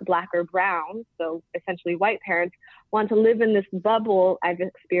not Black or brown, so essentially white parents, want to live in this bubble I've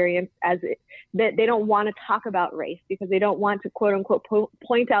experienced that they don't want to talk about race because they don't want to quote unquote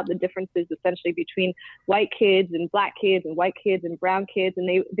point out the differences essentially between white kids and Black kids and white kids and brown kids.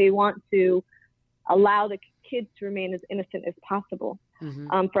 And they want to allow the kids to remain as innocent as possible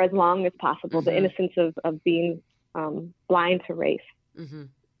for as long as possible, the innocence of being blind to race.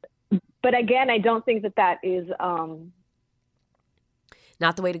 But again, I don't think that is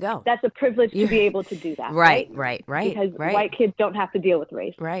not the way to go. That's a privilege to be able to do that. Right. Because white kids don't have to deal with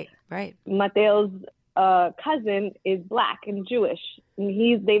race. Right. Mateo's cousin is Black and Jewish,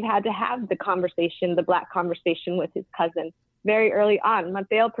 and they've had to have the Black conversation with his cousin very early on.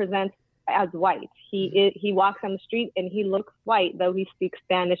 Mateo presents as white. He walks on the street and he looks white, though he speaks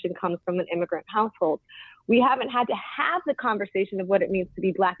Spanish and comes from an immigrant household. We haven't had to have the conversation of what it means to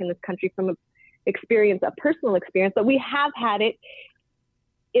be Black in this country from a personal experience, but we have had it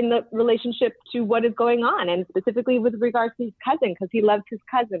in the relationship to what is going on, and specifically with regards to his cousin, because he loves his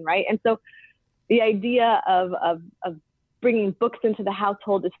cousin, right? And so the idea of bringing books into the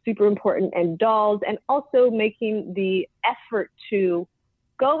household is super important, and dolls, and also making the effort to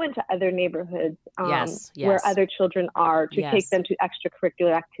go into other neighborhoods where other children are, to take them to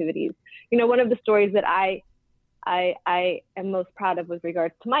extracurricular activities. One of the stories that I am most proud of with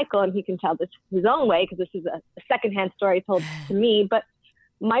regards to Michael, and he can tell this his own way because this is a secondhand story told to me, but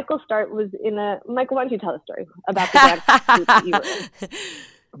Michael's start was Michael, why don't you tell the story about the dance group that you were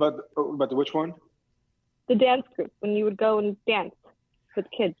in? About the which one? The dance group, when you would go and dance with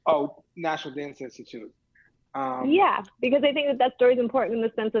kids. Oh, National Dance Institute. Yeah, because I think that story is important in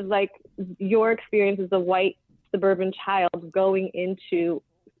the sense of like your experience as a white suburban child going into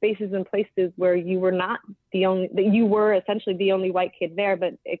spaces and places where you were not you were essentially the only white kid there,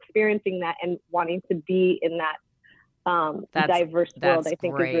 but experiencing that and wanting to be in that diverse world, I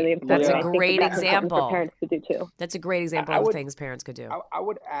think is really important. That's a great example for parents to do too. That's a great example of things parents could do. I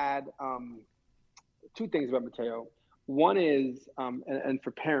would add two things about Mateo. One is, and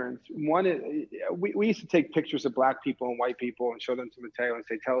for parents, one is we used to take pictures of Black people and white people and show them to Mateo and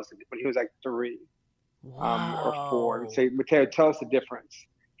say, tell us, when he was like 3 or 4, we'd say, Mateo, tell us the difference.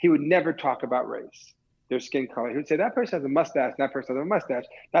 He would never talk about race, their skin color. He would say, that person has a mustache, that person has a mustache,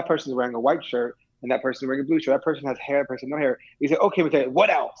 that person's wearing a white shirt, and that person's wearing a blue shirt, that person has hair, that person no hair. He said, okay, Mateo, what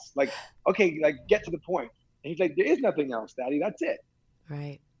else? Get to the point. And he's like, there is nothing else, Daddy, that's it.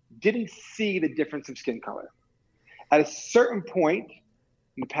 Right. Didn't see the difference of skin color. At a certain point,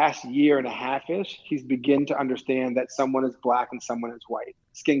 in the past year and a half-ish, he's begun to understand that someone is Black and someone is white,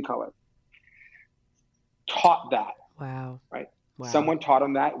 skin color. Taught that. Wow. Right? Wow. Someone taught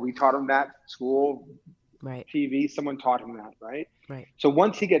him that. We taught him that. School, right. TV, someone taught him that, right? Right. So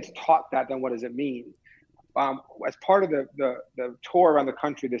once he gets taught that, then what does it mean? As part of the tour around the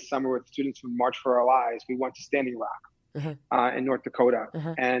country this summer with students from March for Our Lives, we went to Standing Rock in North Dakota,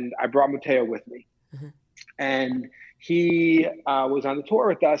 and I brought Mateo with me. And he was on the tour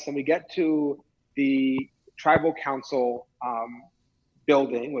with us, and we get to the tribal council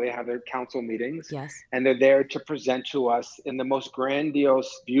building where they have their council meetings. Yes. And they're there to present to us in the most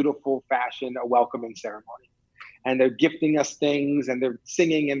grandiose, beautiful fashion, a welcoming ceremony. And they're gifting us things, and they're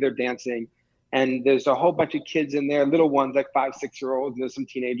singing and they're dancing. And there's a whole bunch of kids in there, little ones, like 5, 6-year-olds, and there's some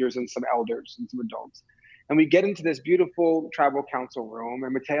teenagers and some elders and some adults. And we get into this beautiful tribal council room,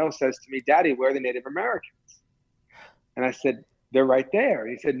 and Mateo says to me, Daddy, where are the Native Americans? And I said, they're right there.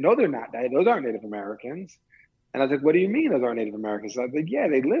 He said, no, they're not. Those aren't Native Americans. And I was like, what do you mean those aren't Native Americans? So I was like, yeah,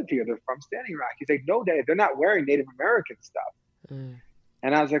 they live here. They're from Standing Rock. He's like, no, Dad, they're not wearing Native American stuff.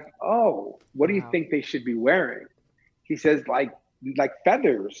 And I was like, oh, what do you think they should be wearing? He says, like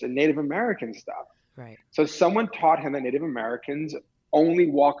feathers and Native American stuff. Right. So someone taught him that Native Americans only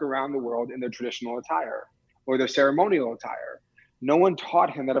walk around the world in their traditional attire or their ceremonial attire. No one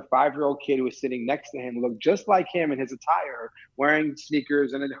taught him that a 5-year-old kid who was sitting next to him looked just like him in his attire, wearing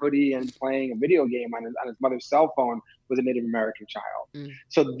sneakers and a hoodie and playing a video game on his mother's cell phone was a Native American child.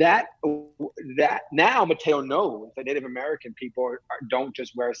 So that now Mateo knows that Native American people don't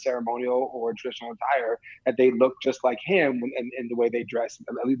just wear ceremonial or traditional attire, that they look just like him in the way they dress,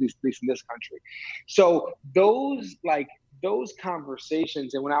 at least in this country. So those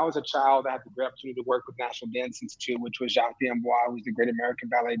conversations, and when I was a child, I had the great opportunity to work with National Dance Institute, which was Jacques D'Amboise, who's the great American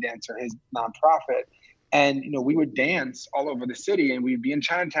ballet dancer, his nonprofit. And, we would dance all over the city, and we'd be in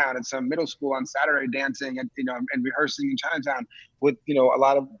Chinatown at some middle school on Saturday dancing and, and rehearsing in Chinatown with, a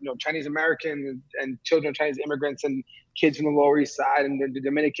lot of, Chinese American and children of Chinese immigrants and kids from the Lower East Side and the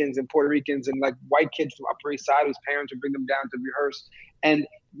Dominicans and Puerto Ricans and like white kids from Upper East Side whose parents would bring them down to rehearse. And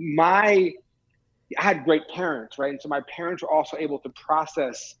I had great parents, right? And so my parents were also able to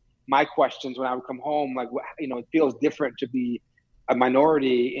process my questions when I would come home. Like, it feels different to be a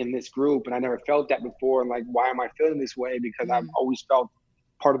minority in this group. And I never felt that before. And like, why am I feeling this way? Because I've always felt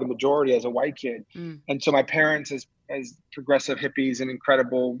part of the majority as a white kid. And so my parents, as progressive hippies and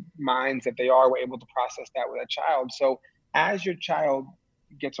incredible minds that they are, were able to process that with a child. So as your child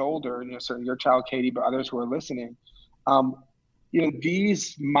gets older, certainly your child, Katie, but others who are listening,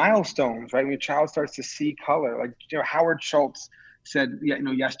 these milestones, right? When your child starts to see color, like, Howard Schultz said,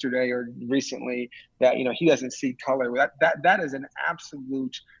 yesterday or recently that, he doesn't see color. That is an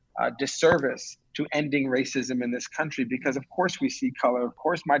absolute disservice to ending racism in this country, because of course we see color. Of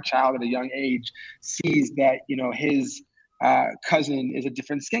course, my child at a young age sees that, his cousin is a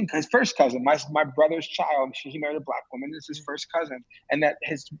different skin, his first cousin, my brother's child, he married a Black woman, this is his first cousin, and that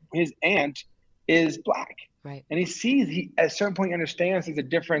his aunt is Black. Right. And he at a certain point he understands there's a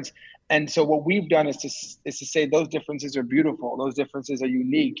difference. And so what we've done is to say those differences are beautiful. Those differences are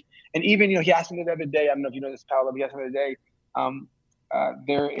unique. And even, he asked me the other day, I don't know if you know this, Paolo, but he asked me the other day,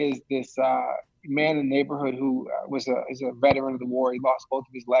 there is this man in the neighborhood who is a veteran of the war. He lost both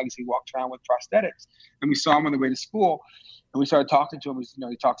of his legs. He walked around with prosthetics. And we saw him on the way to school. And we started talking to him.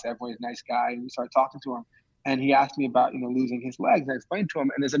 He talks to everyone. He's a nice guy. And we started talking to him. And he asked me about, losing his legs. And I explained to him.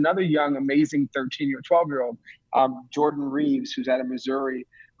 And there's another young, amazing 12-year-old, Jordan Reeves, who's out of Missouri,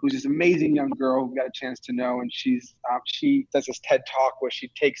 who's this amazing young girl who got a chance to know. And she does this TED Talk where she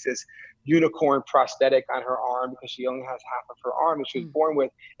takes this unicorn prosthetic on her arm because she only has half of her arm that she was born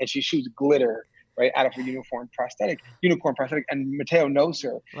with. And she shoots glitter right out of her unicorn prosthetic. And Mateo knows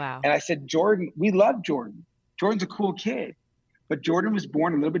her. Wow. And I said, Jordan, we love Jordan. Jordan's a cool kid. But Jordan was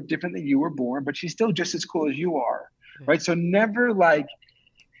born a little bit different than you were born, but she's still just as cool as you are, right? So never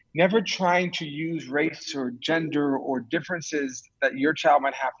trying to use race or gender or differences that your child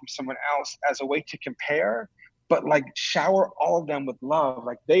might have from someone else as a way to compare, but like shower all of them with love.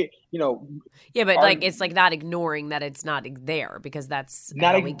 Like they, Yeah, but it's like not ignoring that it's not there, because that's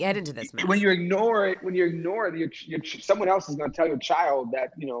how we get into this mess. When you ignore it, someone else is going to tell your child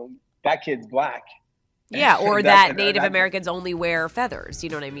that, that kid's Black. Yeah, or that Native Americans only wear feathers. You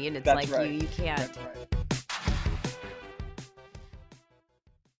know what I mean? It's like right. you can't. That's right.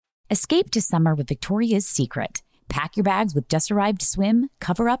 Escape to summer with Victoria's Secret. Pack your bags with just-arrived swim,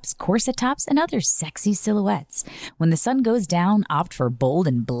 cover-ups, corset tops, and other sexy silhouettes. When the sun goes down, opt for bold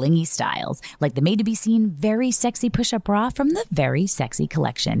and blingy styles, like the made-to-be-seen Very Sexy Push-Up Bra from the Very Sexy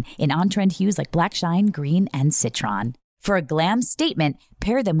collection, in on-trend hues like black shine, green, and citron. For a glam statement,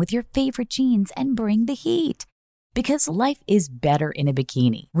 pair them with your favorite jeans and bring the heat. Because life is better in a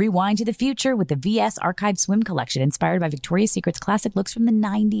bikini. Rewind to the future with the VS Archive Swim Collection, inspired by Victoria's Secret's classic looks from the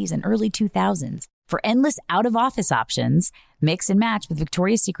 90s and early 2000s. For endless out-of-office options, mix and match with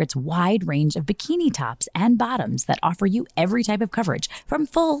Victoria's Secret's wide range of bikini tops and bottoms that offer you every type of coverage, from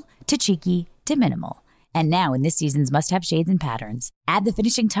full to cheeky to minimal. And now in this season's must-have shades and patterns, add the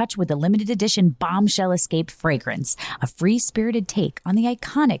finishing touch with the limited edition Bombshell Escape fragrance, a free-spirited take on the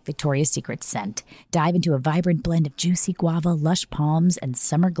iconic Victoria's Secret scent. Dive into a vibrant blend of juicy guava, lush palms, and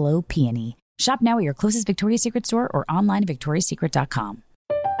summer glow peony. Shop now at your closest Victoria's Secret store or online at victoriassecret.com.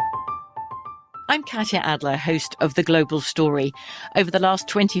 I'm Katya Adler, host of The Global Story. Over the last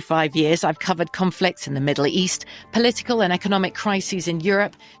 25 years, I've covered conflicts in the Middle East, political and economic crises in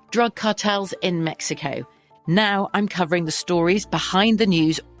Europe, drug cartels in Mexico. Now I'm covering the stories behind the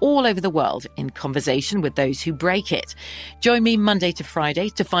news all over the world in conversation with those who break it. Join me Monday to Friday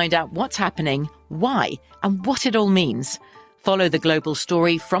to find out what's happening, why, and what it all means. Follow The Global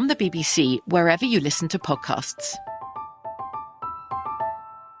Story from the BBC wherever you listen to podcasts.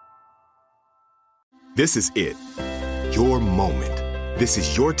 This is it. Your moment. This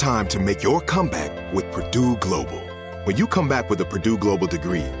is your time to make your comeback with Purdue Global. When you come back with a Purdue Global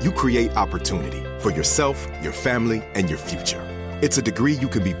degree, you create opportunity for yourself, your family, and your future. It's a degree you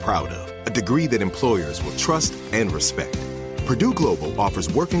can be proud of, a degree that employers will trust and respect. Purdue Global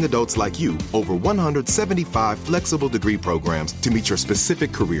offers working adults like you over 175 flexible degree programs to meet your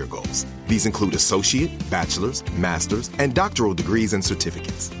specific career goals. These include associate, bachelor's, master's, and doctoral degrees and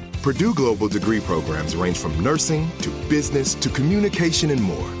certificates. Purdue Global degree programs range from nursing to business to communication and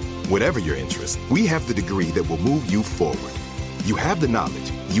more. Whatever your interest, we have the degree that will move you forward. You have the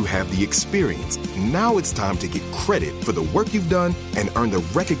knowledge, you have the experience. Now it's time to get credit for the work you've done and earn the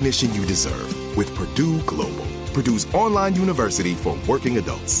recognition you deserve with Purdue Global, Purdue's online university for working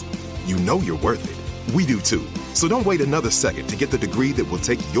adults. You know you're worth it. We do too. So don't wait another second to get the degree that will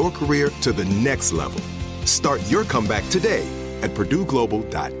take your career to the next level. Start your comeback today at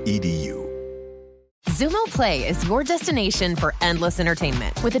purdueglobal.edu. Zumo Play is your destination for endless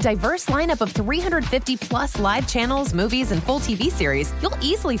entertainment. With a diverse lineup of 350 plus live channels, movies, and full TV series, you'll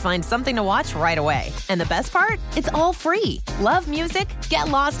easily find something to watch right away. And the best part? It's all free. Love music? Get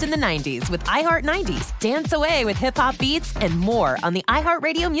lost in the 90s with iHeart 90s, dance away with hip-hop beats, and more on the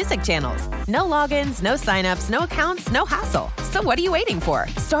iHeartRadio music channels. No logins, no signups, no accounts, no hassle. So what are you waiting for?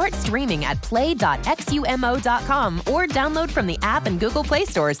 Start streaming at play.xumo.com or download from the app and Google Play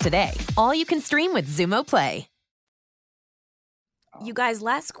stores today. All you can stream with Zumo Play. You guys,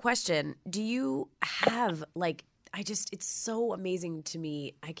 last question. Do you have, it's so amazing to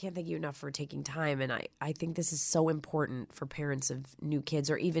me. I can't thank you enough for taking time. And I think this is so important for parents of new kids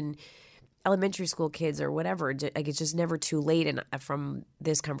or even elementary school kids or whatever. It's just never too late. And from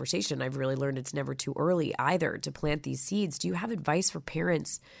this conversation, I've really learned it's never too early either to plant these seeds. Do you have advice for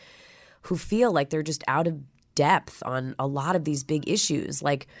parents who feel like they're just out of depth on a lot of these big issues?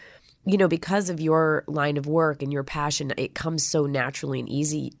 Because of your line of work and your passion, it comes so naturally and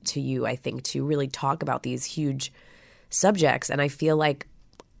easy to you, I think, to really talk about these huge subjects. And I feel like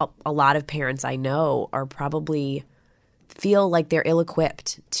a lot of parents I know are probably feel like they're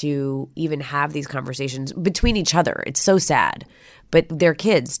ill-equipped to even have these conversations between each other. It's so sad. But their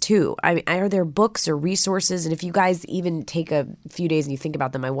kids, too. I mean, are there books or resources? And if you guys even take a few days and you think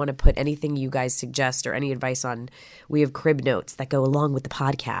about them, I want to put anything you guys suggest or any advice on. We have crib notes that go along with the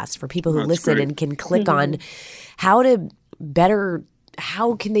podcast for people who listen and can click on how to better –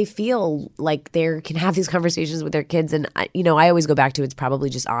 how can they feel like they can have these conversations with their kids? And, I always go back to it's probably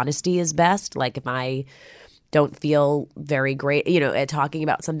just honesty is best. Like if I don't feel very great, at talking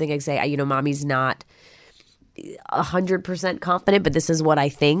about something, I say, mommy's not – 100% confident, but this is what I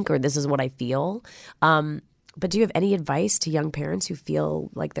think or this is what I feel. But do you have any advice to young parents who feel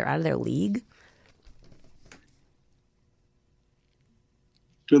like they're out of their league?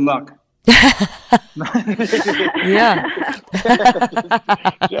 Good luck. Yeah.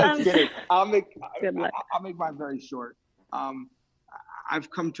 Just kidding. I'll make mine very short.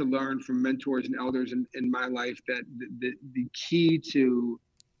 I've come to learn from mentors and elders in my life that the key to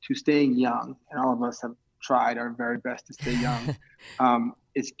staying young, and all of us have tried our very best to stay young,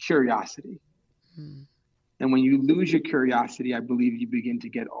 is curiosity. And when you lose your curiosity, I believe you begin to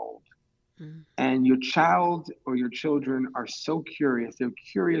get old. And your child or your children are so curious. They're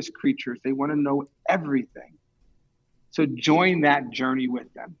curious creatures. They want to know everything. So join that journey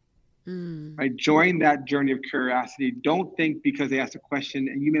with them. Right? Join that journey of curiosity. Don't think because they asked a question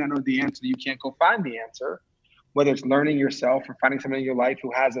and you may not know the answer, you can't go find the answer. Whether it's learning yourself or finding someone in your life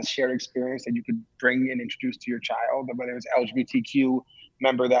who has a shared experience that you could bring and introduce to your child, or whether it's LGBTQ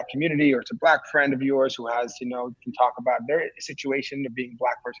member of that community or it's a Black friend of yours who has, can talk about their situation of being a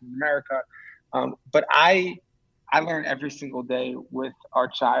Black person in America. But I learn every single day with our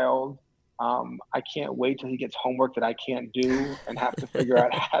child. I can't wait till he gets homework that I can't do and have to figure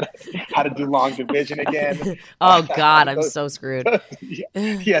out how to do long division again. Oh God, I'm so screwed.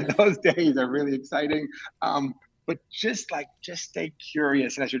 Yeah, those days are really exciting. But just stay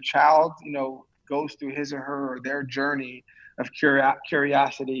curious. And as your child, goes through his or her or their journey of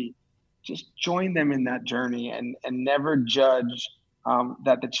curiosity, just join them in that journey and never judge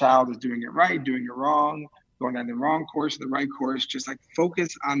that the child is doing it right, doing it wrong, going down the wrong course, the right course. Just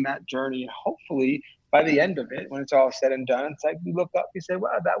focus on that journey. And hopefully by the end of it, when it's all said and done, it's like you look up, you say,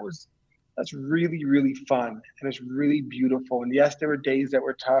 wow, that was that's really, really fun. And it's really beautiful. And yes, there were days that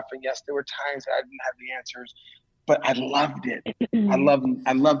were tough. And yes, there were times that I didn't have the answers, but I loved it. I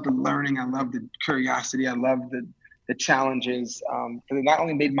loved the learning. I loved the curiosity. I loved the challenges. Because it not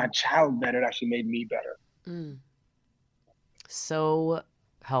only made my child better, it actually made me better. So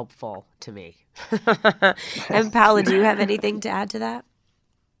helpful to me. And Paola, do you have anything to add to that?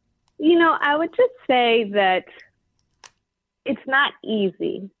 You know, I would just say that it's not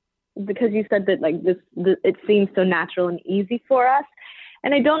easy, because you said that like it seems so natural and easy for us.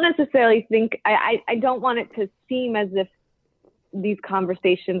 And I don't necessarily think, I don't want it to seem as if these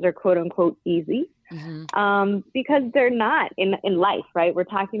conversations are quote unquote easy, because they're not in life, right? We're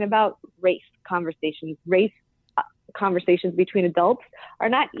talking about race conversations. Race conversations between adults are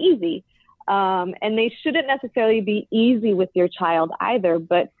not easy. And they shouldn't necessarily be easy with your child either,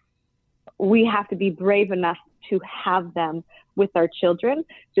 but we have to be brave enough to have them with our children,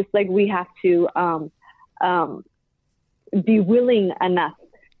 just like we have to be willing enough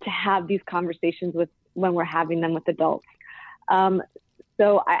to have these conversations when we're having them with adults.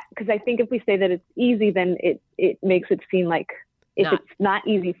 Because I think if we say that it's easy, then it makes it seem like if it's not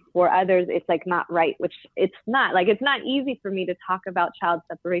easy for others, it's like not right, which it's not. Like, it's not easy for me to talk about child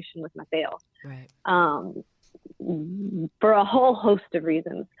separation with Mateo, right? For a whole host of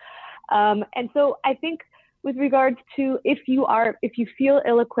reasons. And so I think with regards to if you feel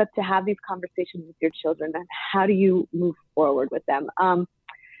ill-equipped to have these conversations with your children, then how do you move forward with them?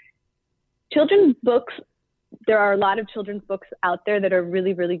 Children's books, there are a lot of children's books out there that are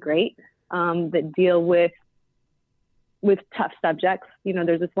really, really great, that deal with tough subjects. You know,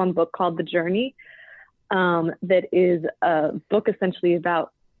 there's this one book called The Journey, that is a book essentially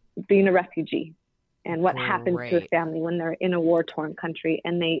about being a refugee and what happens to a family when they're in a war-torn country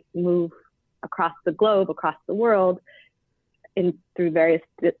and they move across the globe, across the world, through various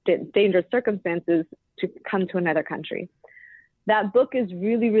dangerous circumstances to come to another country. That book is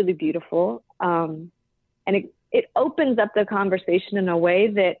really, really beautiful. And it opens up the conversation in a way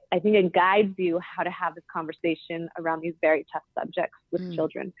that I think it guides you how to have this conversation around these very tough subjects with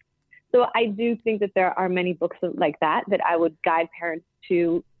children. So I do think that there are many books like that I would guide parents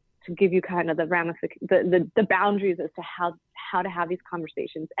to give you kind of the boundaries as to how to have these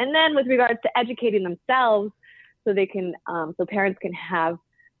conversations. And then with regards to educating themselves, so they can, so parents can have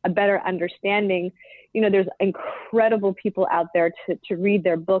a better understanding. You know, there's incredible people out there to read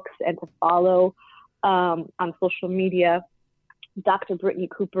their books and to follow on social media. Dr. Brittany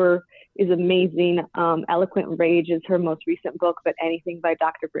Cooper is amazing. Eloquent Rage is her most recent book, but anything by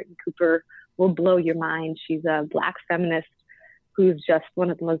Dr. Brittany Cooper will blow your mind. She's a Black feminist who's just one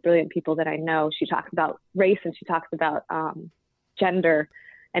of the most brilliant people that I know. She talks about race and she talks about gender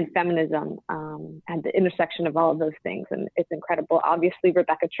and feminism and the intersection of all of those things. And it's incredible. Obviously,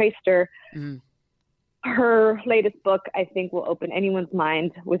 Rebecca Traister, her latest book, I think, will open anyone's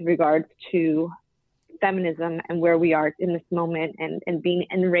mind with regards to feminism and where we are in this moment, and being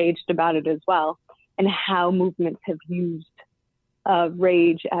enraged about it as well, and how movements have used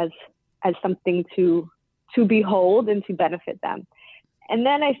rage as something to behold and to benefit them. And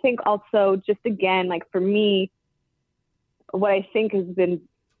then I think also, just again, like for me, what I think has been,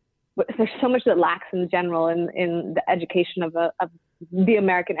 there's so much that lacks in general in the education of the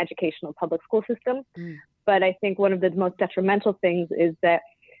American educational public school system. But I think one of the most detrimental things is that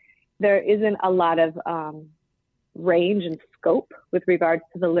there isn't a lot of range and scope with regards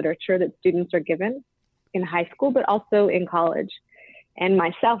to the literature that students are given in high school, but also in college. And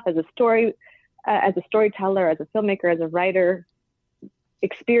myself as a storyteller, as a filmmaker, as a writer,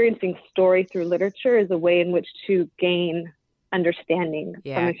 experiencing story through literature is a way in which to gain understanding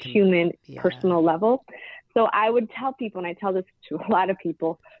from a human, personal level. So I would tell people, and I tell this to a lot of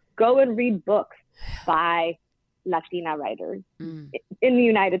people, go and read books by Latina writers in the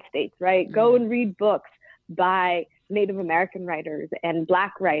United States, right? Go and read books by Native American writers and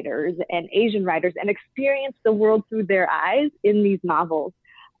Black writers and Asian writers, and experience the world through their eyes in these novels,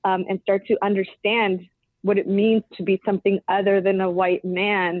 and start to understand what it means to be something other than a white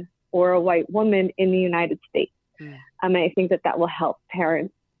man or a white woman in the United States. And I think that will help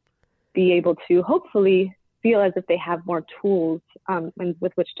parents be able to hopefully feel as if they have more tools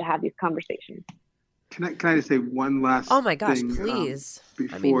with which to have these conversations. Can I just say one last thing? Oh my gosh, please.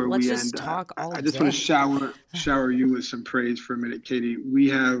 Before let's we just end, talk all I just day. want to shower you with some praise for a minute, Katie. We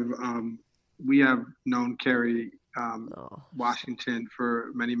have known Kerry Washington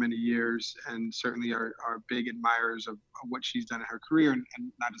for many, many years, and certainly are big admirers of what she's done in her career, and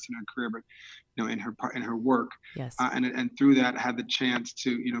not just in her career, but in her work. Yes. And through that, had the chance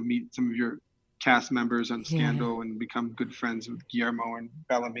to meet some of your cast members on Scandal and become good friends with Guillermo and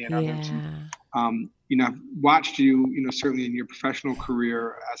Bellamy and others. And, I've watched you, certainly in your professional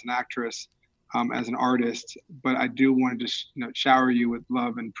career as an actress, as an artist, but I do want to just, shower you with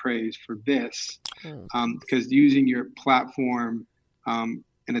love and praise for this, because using your platform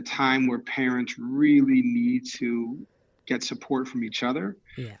in a time where parents really need to get support from each other,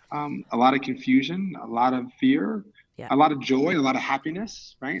 a lot of confusion, a lot of fear, a lot of joy, a lot of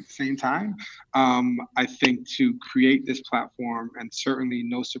happiness, right? At the same time, I think to create this platform, and certainly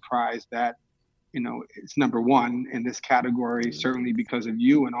no surprise that, it's number one in this category, certainly because of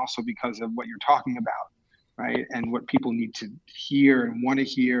you and also because of what you're talking about, right? And what people need to hear and want to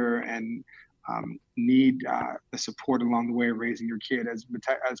hear and need the support along the way of raising your kid. As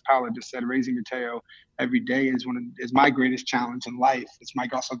Paola just said, raising Mateo every day is my greatest challenge in life. It's my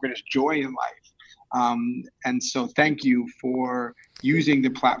also greatest joy in life. And so thank you for using the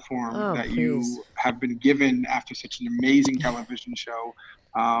platform that you have been given after such an amazing television show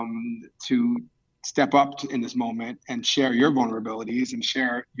to step up in this moment and share your vulnerabilities and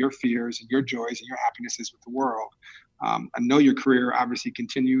share your fears and your joys and your happinesses with the world. I know your career obviously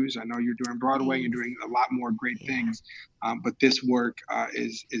continues. I know you're doing Broadway. You're doing a lot more great things. But this work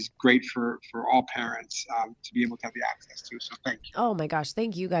is great for all parents to be able to have the access to. So thank you. Oh my gosh.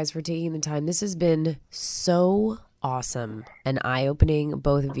 Thank you guys for taking the time. This has been so awesome and eye-opening,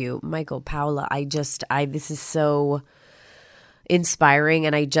 both of you. Michael, Paola, this is so inspiring.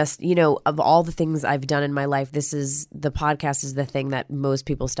 And I just, of all the things I've done in my life, the podcast is the thing that most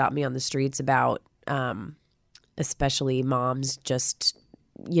people stop me on the streets about, especially moms just,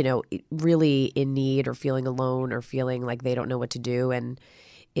 really in need or feeling alone or feeling like they don't know what to do. And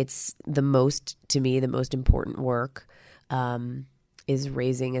it's the most important work is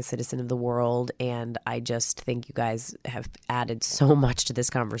raising a citizen of the world. And I just think you guys have added so much to this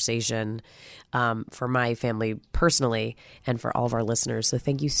conversation for my family personally and for all of our listeners. So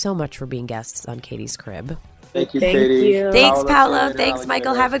thank you so much for being guests on Katie's Crib. Thank you, Katie. Thanks, Paola. Thanks,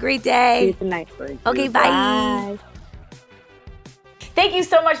 Michael. Have a great day. Okay, bye. Thank you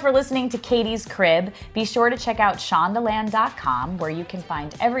so much for listening to Katie's Crib. Be sure to check out shondaland.com, where you can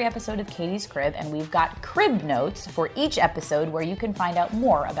find every episode of Katie's Crib, and we've got crib notes for each episode where you can find out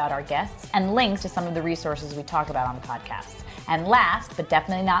more about our guests and links to some of the resources we talk about on the podcast. And last, but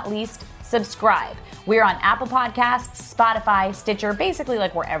definitely not least, subscribe. We're on Apple Podcasts, Spotify, Stitcher, basically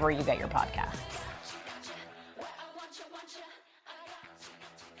like wherever you get your podcasts.